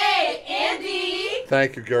 Hey, Andy.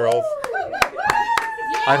 Thank you, girls.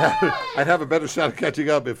 I'd have a better shot of catching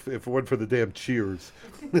up if it weren't for the damn cheers.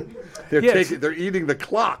 They're eating the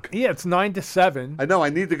clock. Yeah, it's 9-7. I know. I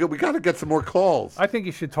need to go. We got to get some more calls. I think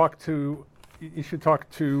you should talk to.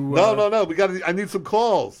 No. We got. I need some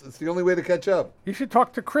calls. It's the only way to catch up. You should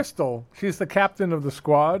talk to Crystal. She's the captain of the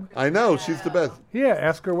squad. I know. She's the best. Yeah,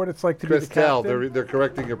 ask her what it's like to be the Christelle. captain. They're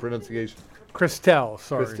correcting your pronunciation. Christelle.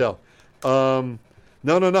 Sorry. Christelle.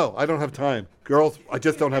 No. I don't have time. Girls, I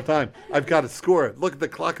just don't have time. I've got to score it. Look, the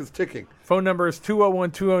clock is ticking. Phone number is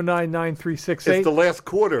 201-209-9368. It's the last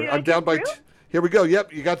quarter. I'm down by... Here we go.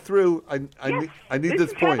 Yep, you got through. I need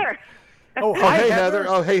this point. Heather. Oh, hi, hey, Heather.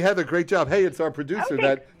 Oh, hey, Heather. Great job. Hey, it's our producer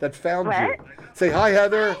that found you. Say hi,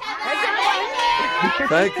 Heather.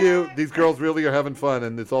 Thank you. These girls really are having fun,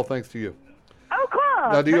 and it's all thanks to you. Oh, cool.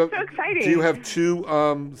 Now, That's so exciting. Do you have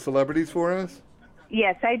 2 celebrities for us?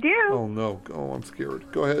 Yes, I do. Oh, no. Oh, I'm scared.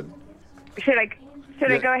 Go ahead. Should I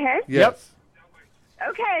go ahead? Yes.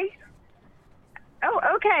 Okay. Oh,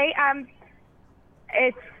 okay.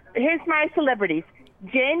 It's Here's my celebrities: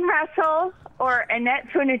 Jane Russell or Annette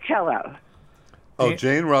Funicello. Oh,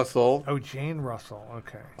 Jane Russell. Oh, Jane Russell.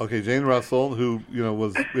 Okay. Okay, Jane Russell, who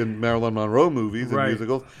was in Marilyn Monroe movies and Right.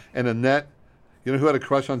 musicals, and Annette. You know who had a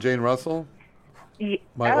crush on Jane Russell?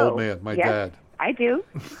 My old man, my yes, dad. I do.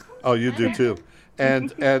 Oh, you do too.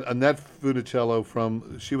 And Annette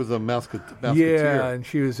Funicello she was a Musketeer. Yeah, and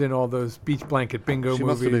she was in all those beach blanket bingo She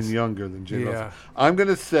movies. must have been younger than Jane Yeah. Russell. I'm going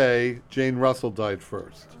to say Jane Russell died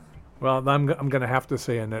first. Well, I'm going to have to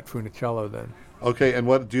say Annette Funicello then. Okay, and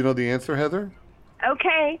what do you know the answer, Heather?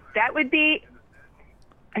 Okay, that would be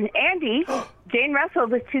Andy. Jane Russell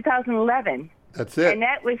was 2011. That's it.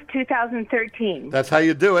 Annette was 2013. That's how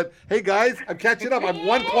you do it. Hey, guys, I'm catching up. I'm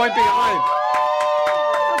 1 point behind.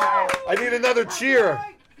 I need another cheer.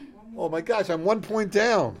 Oh, my gosh, I'm 1 point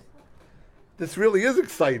down. This really is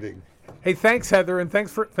exciting. Hey, thanks, Heather, and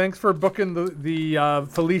thanks for booking the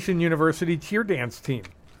Felician University cheer dance team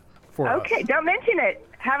for us. Okay, don't mention it.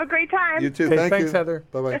 Have a great time. You too. Okay, Thank thanks, you. Heather.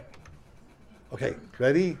 Bye-bye. Okay,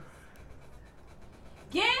 ready?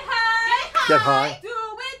 Get high. Get high. Do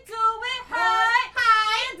it high.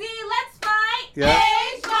 Andy, let's fight. Yeah.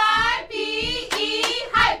 H-Y-P-E.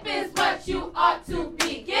 Hype is what you ought to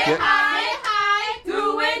be. Get Yeah. high.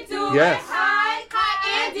 Do Yes. it high.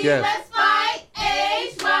 Andy, Yes. let's fight.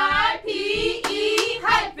 H-Y-P-E.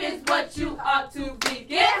 Hype is what you ought to be.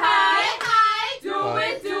 Get high. Do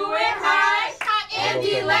it high.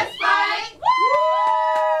 Andy, let's fight.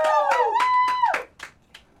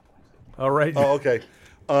 All right. Oh, okay.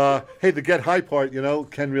 Hey, the get high part,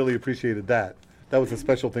 Ken really appreciated that. That was a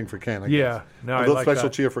special thing for Ken, I guess. Yeah. No, A I little like special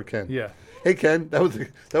that. cheer for Ken. Yeah. Hey, Ken, that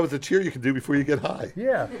was a cheer you can do before you get high.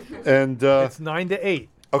 Yeah. And It's 9 to 8.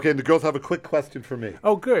 okay, and the girls have a quick question for me.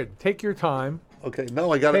 Oh, good. Take your time. Okay,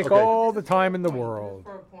 no, I got it. Take Okay. all the time in the world.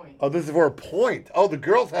 Oh, this is for a point. Oh, the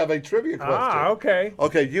girls have a trivia question. Ah, okay.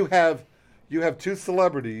 Okay, you have two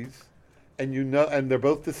celebrities, and and they're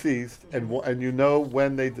both deceased, and you know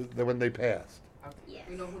when they passed.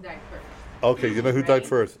 You know who died first. Okay, you know who died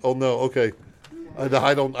first. Oh no, okay.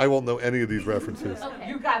 I won't know any of these references. Okay.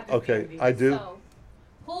 You got this. Okay, Andy. I do. So,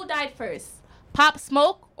 who died first? Pop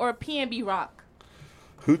Smoke or PNB Rock?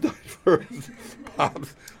 Who died first?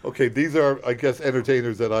 Pops. Okay, these are, I guess,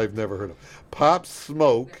 entertainers that I've never heard of. Pop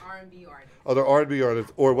Smoke. R&B artist. Oh, they're R&B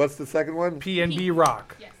artists. Or what's the second one? PNB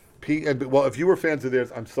Rock. Yes. Well, if you were fans of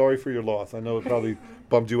theirs, I'm sorry for your loss. I know it probably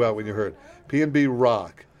bummed you out when you heard. PNB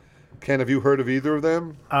Rock. Ken, have you heard of either of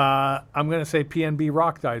them? I'm going to say PNB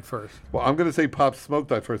Rock died first. Well, I'm going to say Pop Smoke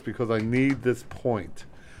died first because I need this point.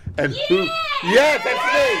 And who? Yes,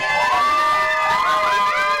 that's me!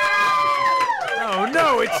 Oh,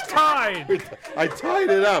 no, it's tied. I tied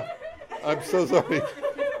it up. I'm so sorry.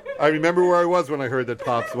 I remember where I was when I heard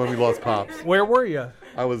that when we lost Pops. Where were you?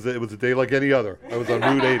 It was a day like any other. I was on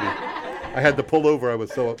Route 80. I had to pull over. I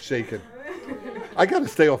was so shaken. I got to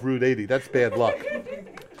stay off Route 80. That's bad luck.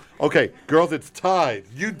 Okay, girls, it's tied.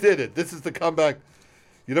 You did it. This is the comeback.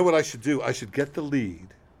 You know what I should do? I should get the lead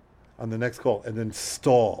on the next call and then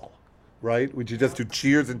stall, right? Would you just do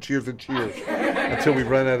cheers and cheers and cheers until we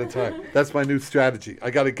run out of time? That's my new strategy.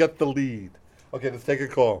 I got to get the lead. Okay, let's take a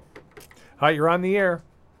call. Hi, you're on the air.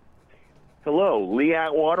 Hello, Lee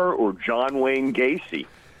Atwater or John Wayne Gacy?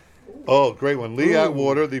 Oh, great one. Lee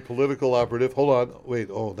Atwater, the political operative. Hold on. Wait.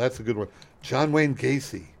 Oh, that's a good one. John Wayne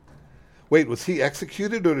Gacy. Wait, was he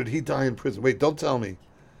executed or did he die in prison? Wait, don't tell me.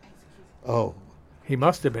 Oh. He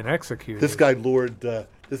must have been executed. This guy,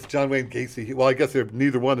 this John Wayne Gacy, I guess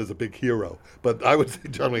neither one is a big hero, but I would say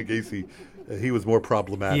John Wayne Gacy, he was more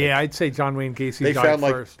problematic. Yeah, I'd say John Wayne Gacy died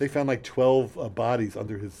first. They found like 12 bodies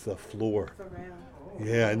under his floor.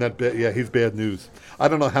 Yeah, and he's bad news. I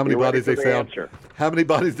don't know how many bodies they found. How many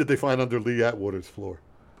bodies did they find under Lee Atwater's floor?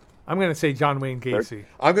 I'm going to say John Wayne Gacy.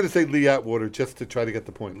 I'm going to say Lee Atwater just to try to get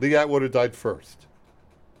the point. Lee Atwater died first.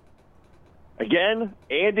 Again,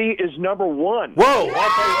 Andy is number one. Whoa! I'll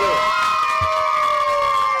tell you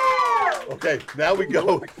this. Okay, now we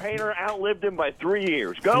go. Painter outlived him by 3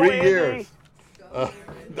 years. Go, 3 Andy. years.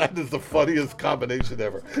 That is the funniest combination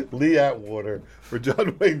ever. Lee Atwater for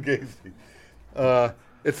John Wayne Gacy.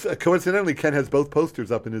 It's coincidentally Ken has both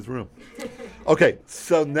posters up in his room. Okay,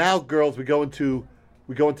 so now girls, we go into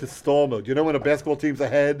stall mode. You know when a basketball team's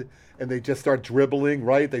ahead and they just start dribbling,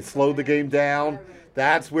 right? They slow the game down.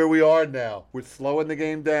 That's where we are now. We're slowing the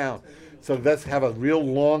game down. So let's have a real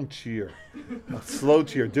long cheer, a slow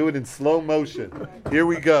cheer. Do it in slow motion. Here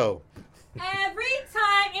we go. Every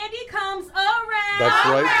time Andy comes around, That's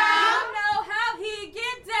right. you know how he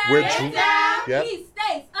get down. We're yep. He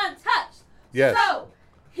stays untouched. Yes. So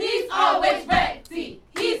he's always ready.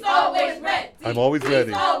 He's always ready. I'm always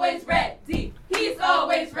ready. He's always ready. He's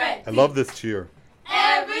always ready. I love this cheer.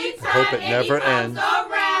 Every time hope it Andy never comes ends.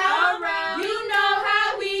 around, you know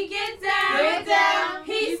how we get down.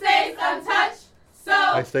 He stays untouched, so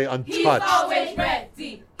I stay he's untouched. always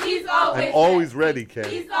ready. He's always I'm always ready, Ken.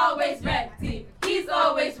 He's always ready. He's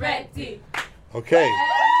always ready. Okay.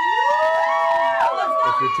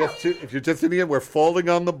 If you're just in the end, we're falling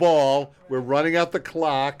on the ball. We're running out the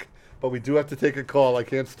clock, but we do have to take a call. I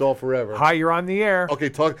can't stall forever. Hi, you're on the air. Okay,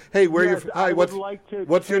 talk. Hey, where Yes, you? Hi, I what's would like to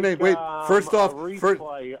what's your name? take, Wait, first off, a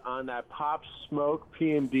replay on that Pop Smoke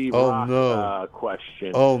P&D Oh, rock no.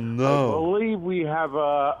 question. Oh, no. I believe we have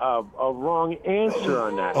a wrong answer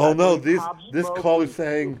on that. Oh I no, believe this Pop this Smoke caller's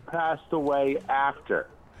saying passed away after.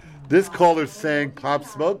 this caller's saying Pop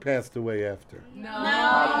Smoke passed away after.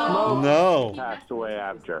 Smoke No. passed away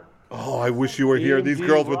after. Oh, I wish you were here. These P&D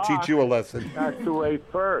girls would Rock teach you a lesson. Passed away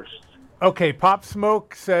first. Okay, Pop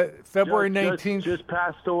Smoke said February Just 19th. Just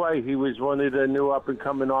passed away. He was one of the new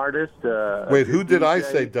up-and-coming artists. Wait, who did I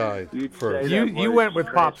DJ. say died You'd first? say You- that you was went with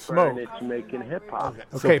Pop transferring Smoke. it to making hip-hop.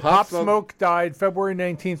 Okay, So Pop Smoke died February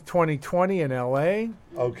 19th, 2020 in L.A.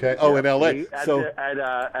 Okay. Oh, in L.A. At So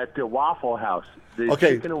the Waffle House. The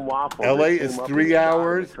okay, chicken and waffle L.A. that is came up 3 in John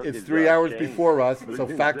hours. and took It's his 3 hours chain. before us. It was So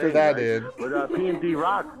factor insane, that right? in. But P&D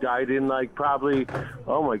Rock died in like probably,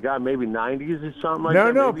 oh my God, maybe 90s or something like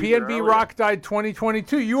that. No, maybe even PNB earlier. Rock died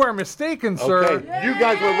 2022. You are mistaken, sir. Okay, you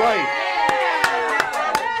guys were right.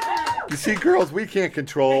 You see, girls, we can't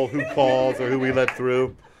control who calls or who we let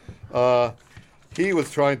through. He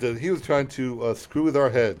was trying to screw with our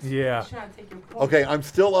heads. Yeah. Okay, I'm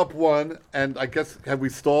still up 1, and I guess have we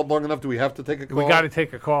stalled long enough? Do we have to take a call? We got to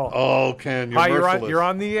take a call. Oh, Ken, you're Hi, merciless. you're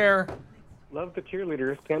on the air. Love the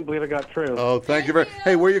cheerleaders. Can't believe it got through. Oh, thank you very.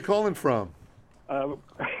 Hey, where are you calling from?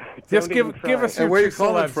 Just Don't even give us try. your And where two you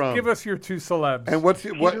calling celebs. from? Give us your two celebs. And what's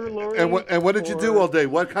your, what? Peter Lorre And what did you do all day?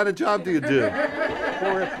 What kind of job do you do?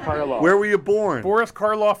 Boris Karloff. Where were you born? Boris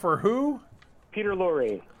Karloff or who? Peter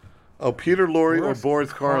Lorre. Oh, Peter Lorre or Boris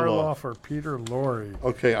Karloff? Karloff or Peter Lorre.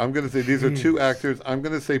 Okay, I'm going to say these are Jeez. two actors. I'm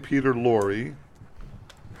going to say Peter Lorre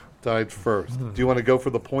died first. Do you want to go for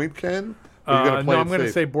the point, Ken? Or are you gonna play No, it I'm going to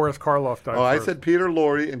safe? say Boris Karloff died Oh, I first. said Peter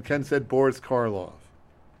Lorre, and Ken said Boris Karloff.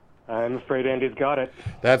 I'm afraid Andy's got it.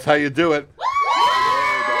 That's how you do it.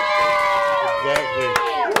 Exactly.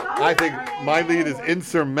 I think my lead is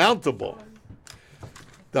insurmountable.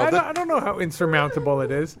 Now, I don't know how insurmountable it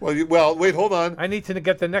is. Well, wait, hold on. I need to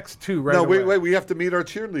get the next two right No, away. wait. We have to meet our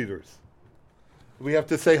cheerleaders. We have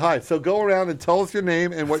to say hi. So go around and tell us your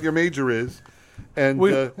name and what your major is. And,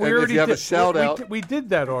 We and if already you have a did- shout we- out. We did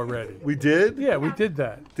that already. We did? Yeah, we did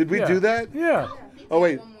that. Did we Yeah. do that? Yeah. Oh,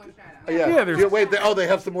 wait. Yeah. Yeah, there's- wait. They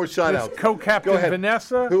have some more shout There's outs. co-captain Go ahead.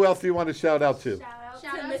 Vanessa. Who else do you want to shout out to? Shout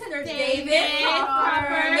out to Mr. David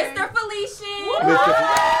Crawford, Mr. Felician.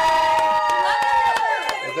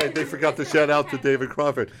 They forgot to shout out to David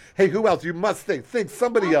Crawford. Hey, who else? You must think. Think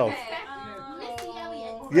somebody else.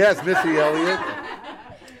 Yes, Missy Elliott.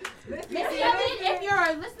 Missy Elliott, if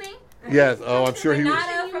you're listening. Yes. Oh, I'm sure he.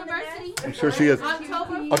 Renata University. I'm sure she is.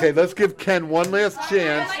 October. Okay, let's give Ken one last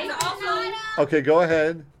chance. Okay, go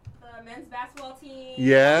ahead. The men's basketball team.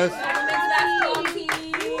 Yes. The women's basketball team.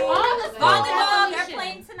 Volleyball, they're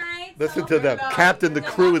playing tonight. Listen to them. Captain, the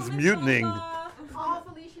crew is mutinying. All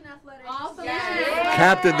Felician Athletics. All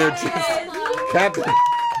Captain, they're just. Captain,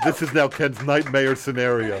 this is now Ken's nightmare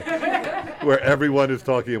scenario where everyone is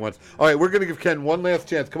talking at once. All right, we're going to give Ken one last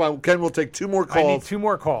chance. Come on, Ken, we'll take two more I calls. need two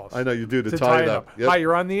more calls. I know you do to to tie it up. Yep. Hi,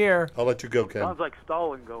 you're on the air. I'll let you go, Ken. Sounds like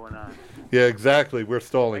stalling going on. Yeah, exactly. We're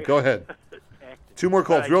stalling. Go ahead. Two more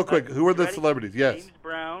calls, real quick. Who are the celebrities? Yes. James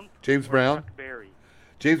Brown. James Brown. Chuck Berry.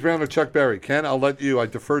 James Brown or Chuck Berry? Ken, I'll let you. I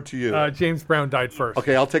defer to you. James Brown died first.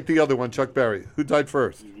 Okay, I'll take the other one, Chuck Berry. Who died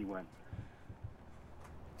first? Easy one.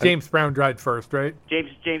 James Brown died first, right? James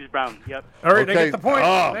Brown. Yep. All right, I get the point.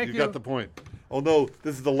 Ah, Thank you you. got the point. Oh, no,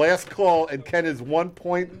 this is the last call, and Ken is 1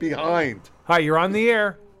 point behind. Hi, you're on the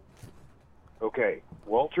air. Okay,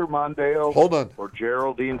 Walter Mondale. Hold on. Or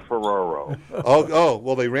Geraldine Ferraro.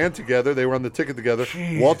 Well, they ran together. They were on the ticket together.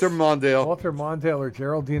 Walter Mondale. Walter Mondale or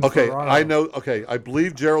Geraldine Okay, Ferraro. I know. Okay, I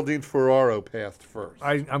believe Geraldine Ferraro passed first.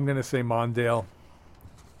 I'm going to say Mondale.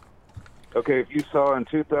 Okay, if you saw in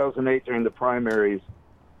 2008 during the primaries,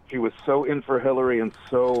 she was so in for Hillary and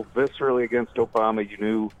so viscerally against Obama, you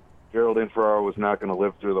knew Geraldine Ferraro was not going to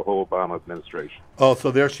live through the whole Obama administration. Oh,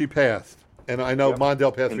 so there she passed. And I know Yep.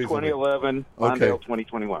 Mondale passed In recently. 2011, Mondale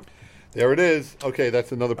 2021. There it is. Okay,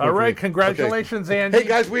 that's another point. All for right, me. congratulations, Okay. Andy. Hey,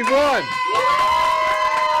 guys, we won!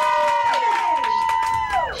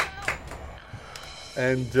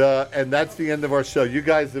 And that's the end of our show. You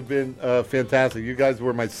guys have been fantastic. You guys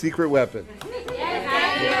were my secret weapon.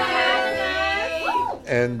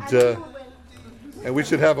 and we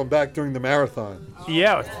should have him back during the marathon.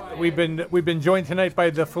 Yeah, we've been joined tonight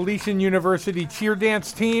by the Felician University cheer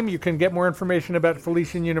dance team. You can get more information about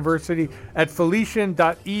Felician University at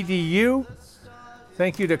felician.edu.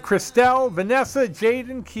 Thank you to Christelle, Vanessa,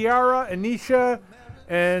 Jaden, Kiara, Anisha,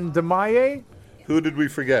 and Demaye. Who did we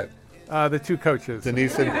forget? The two coaches.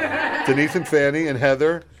 Denise and Fanny and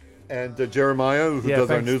Heather and Jeremiah, who does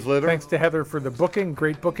our newsletter. Thanks to Heather for the booking.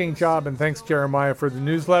 Great booking job. And thanks, Jeremiah, for the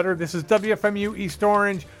newsletter. This is WFMU East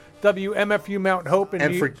Orange, WMFU Mount Hope.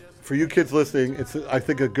 And for you kids listening, it's, I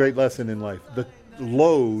think, a great lesson in life. The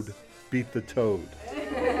load beat the toad.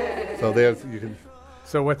 So there's you can.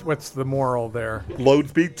 So what's the moral there?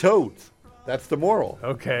 Loads beat toads. That's the moral.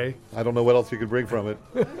 Okay. I don't know what else you could bring from it.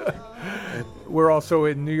 We're also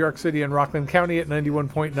in New York City and Rockland County at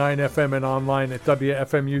 91.9 FM and online at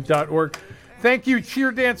WFMU.org. Thank you,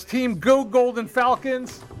 cheer dance team. Go Golden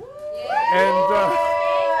Falcons. And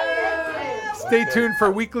stay tuned for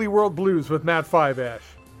Weekly World Blues with Matt Fiveash.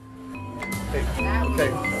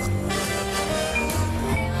 Okay.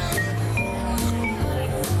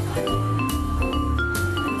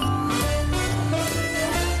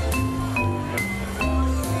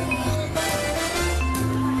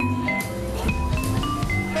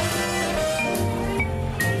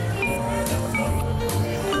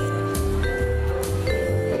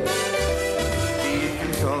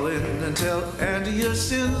 Tell Andy your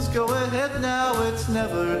sins, go ahead now, it's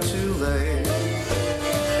never too late.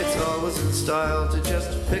 It's always in style to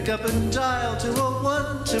just pick up and dial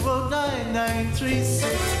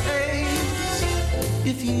 201-209-9368.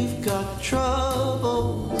 If you've got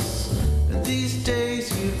troubles, and these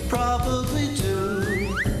days you probably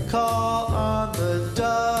do, call on the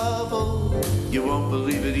double. You won't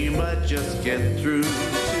believe it, you might just get through to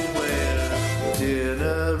where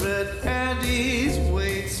dinner at Andy's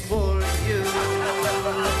waits for you.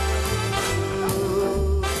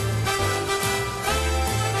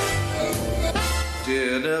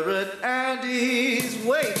 Dinner at Andy's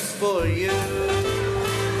waits for you.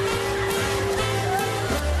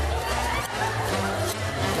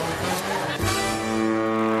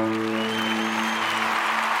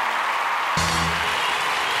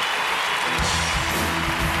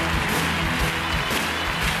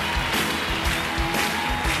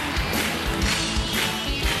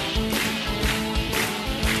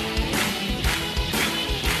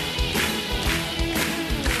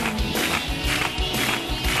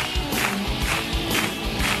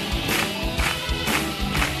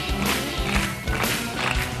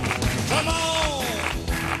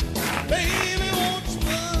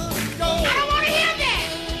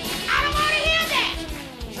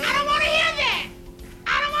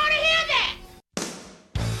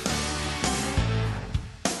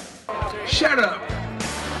 Shut up.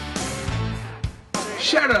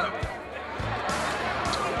 Shut up.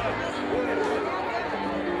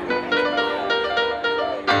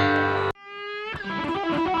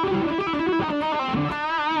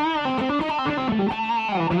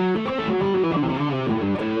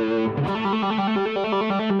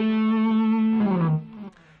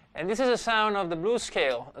 And this is a sound of the blues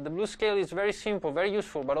scale. The blues scale is very simple, very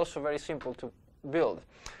useful, but also very simple to build.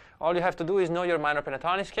 All you have to do is know your minor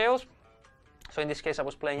pentatonic scales. So in this case, I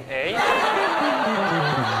was playing A.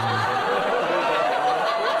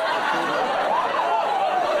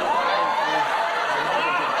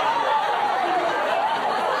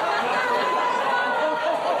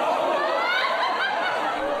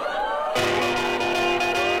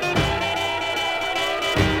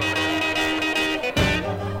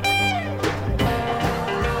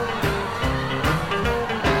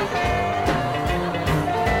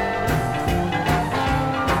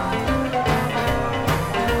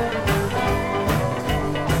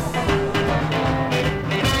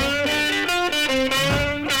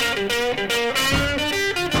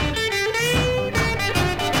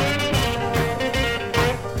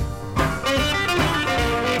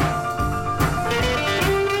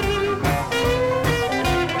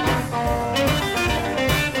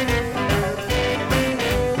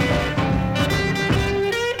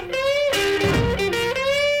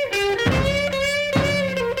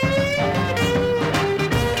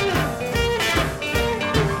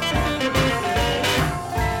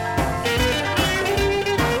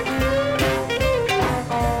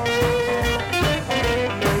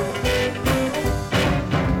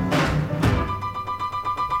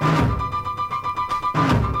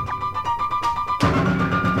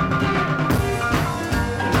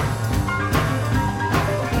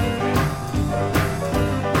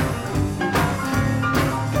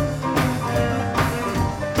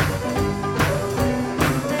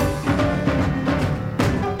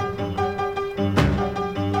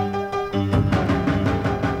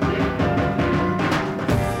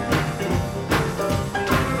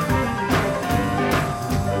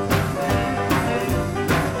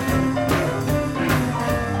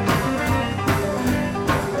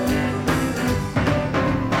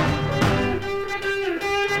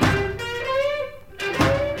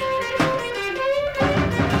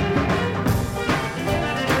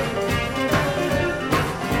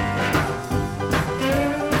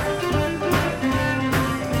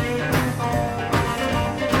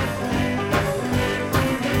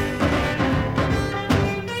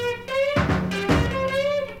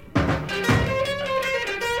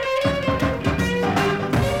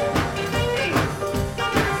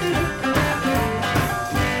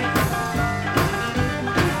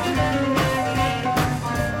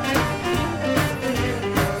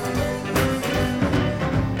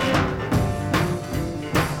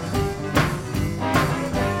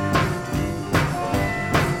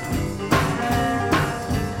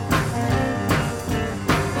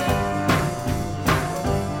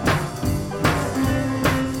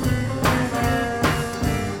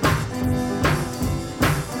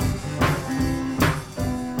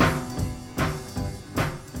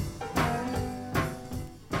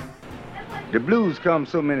 The blues come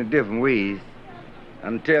so many different ways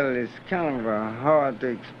until it's kind of hard to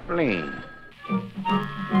explain.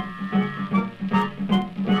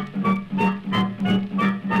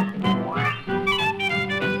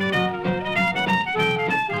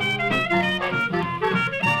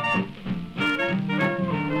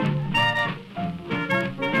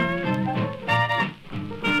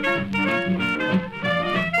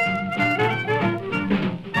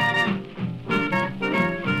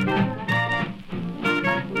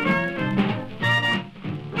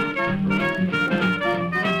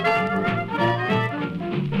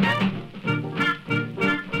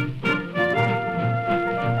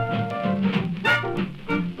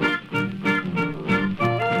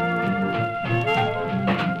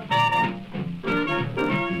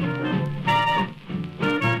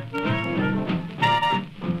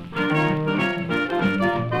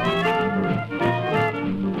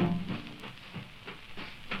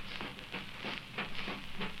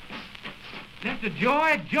 Let the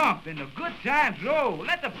joy jump and the good times roll.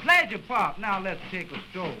 Let the pleasure pop. Now let's take a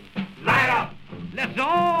stroll. Light up. Let's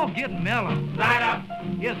all get mellow. Light up.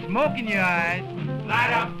 Here's smoke in your eyes.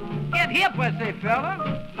 Light up. Get hip, I say,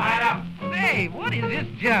 fella. Light up. Say, what is this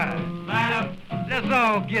jive? Light up. Let's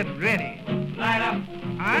all get ready. Light up.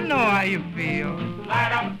 I know how you feel.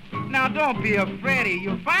 Light up. Now don't be afraid.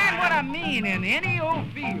 You'll find what I mean in any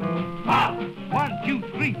old field. Pop. 1, 2,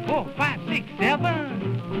 3, 4, 5, 6, 7.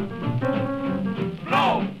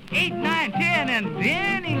 Blow. 8, 9, 10, and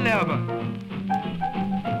then 11.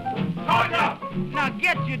 Start up. Now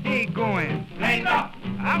get your day going. Blaze up.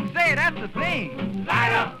 I'm saying that's the thing.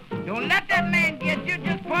 Light up. Don't let that man get you.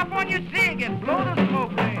 Just puff on your cig and blow the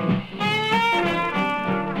smoke ring.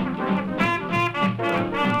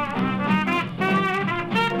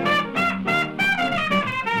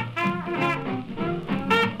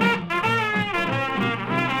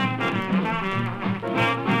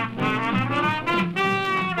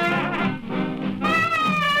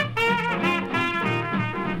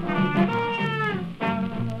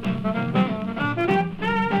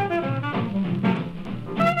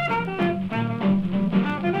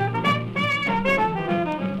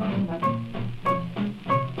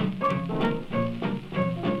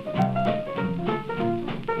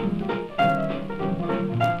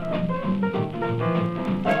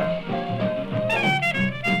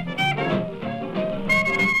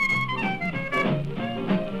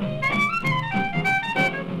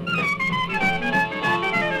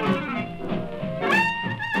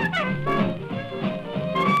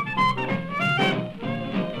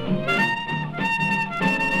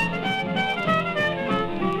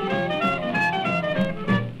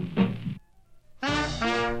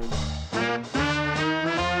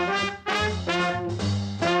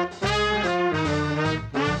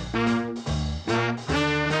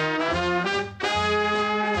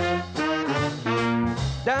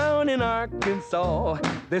 Arkansas,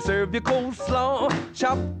 they serve you coleslaw,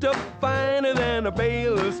 chopped up finer than a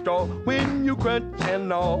bale of straw. When you crunch and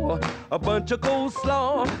gnaw, a bunch of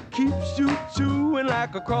coleslaw keeps you chewing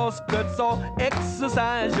like a crosscut saw.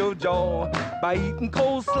 Exercise your jaw by eating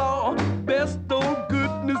coleslaw, best old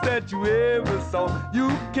goodness that you ever saw.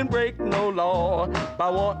 You can break no law by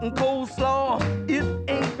wanting coleslaw. It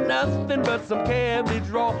ain't nothing but some cabbage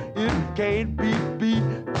raw. It can't be beat,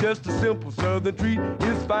 just a simple southern treat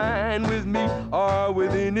is fine with me or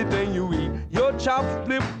with anything you eat. Your chops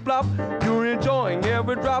flip-flop, you're enjoying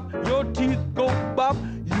every drop. Your teeth go bop,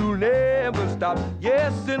 you'll never stop.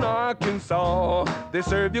 Yes, in Arkansas, they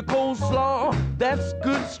serve you coleslaw. That's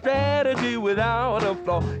good strategy without a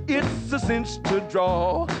flaw. It's a cinch to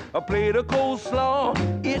draw a plate of coleslaw.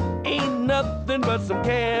 It ain't nothing but some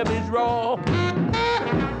cabbage raw.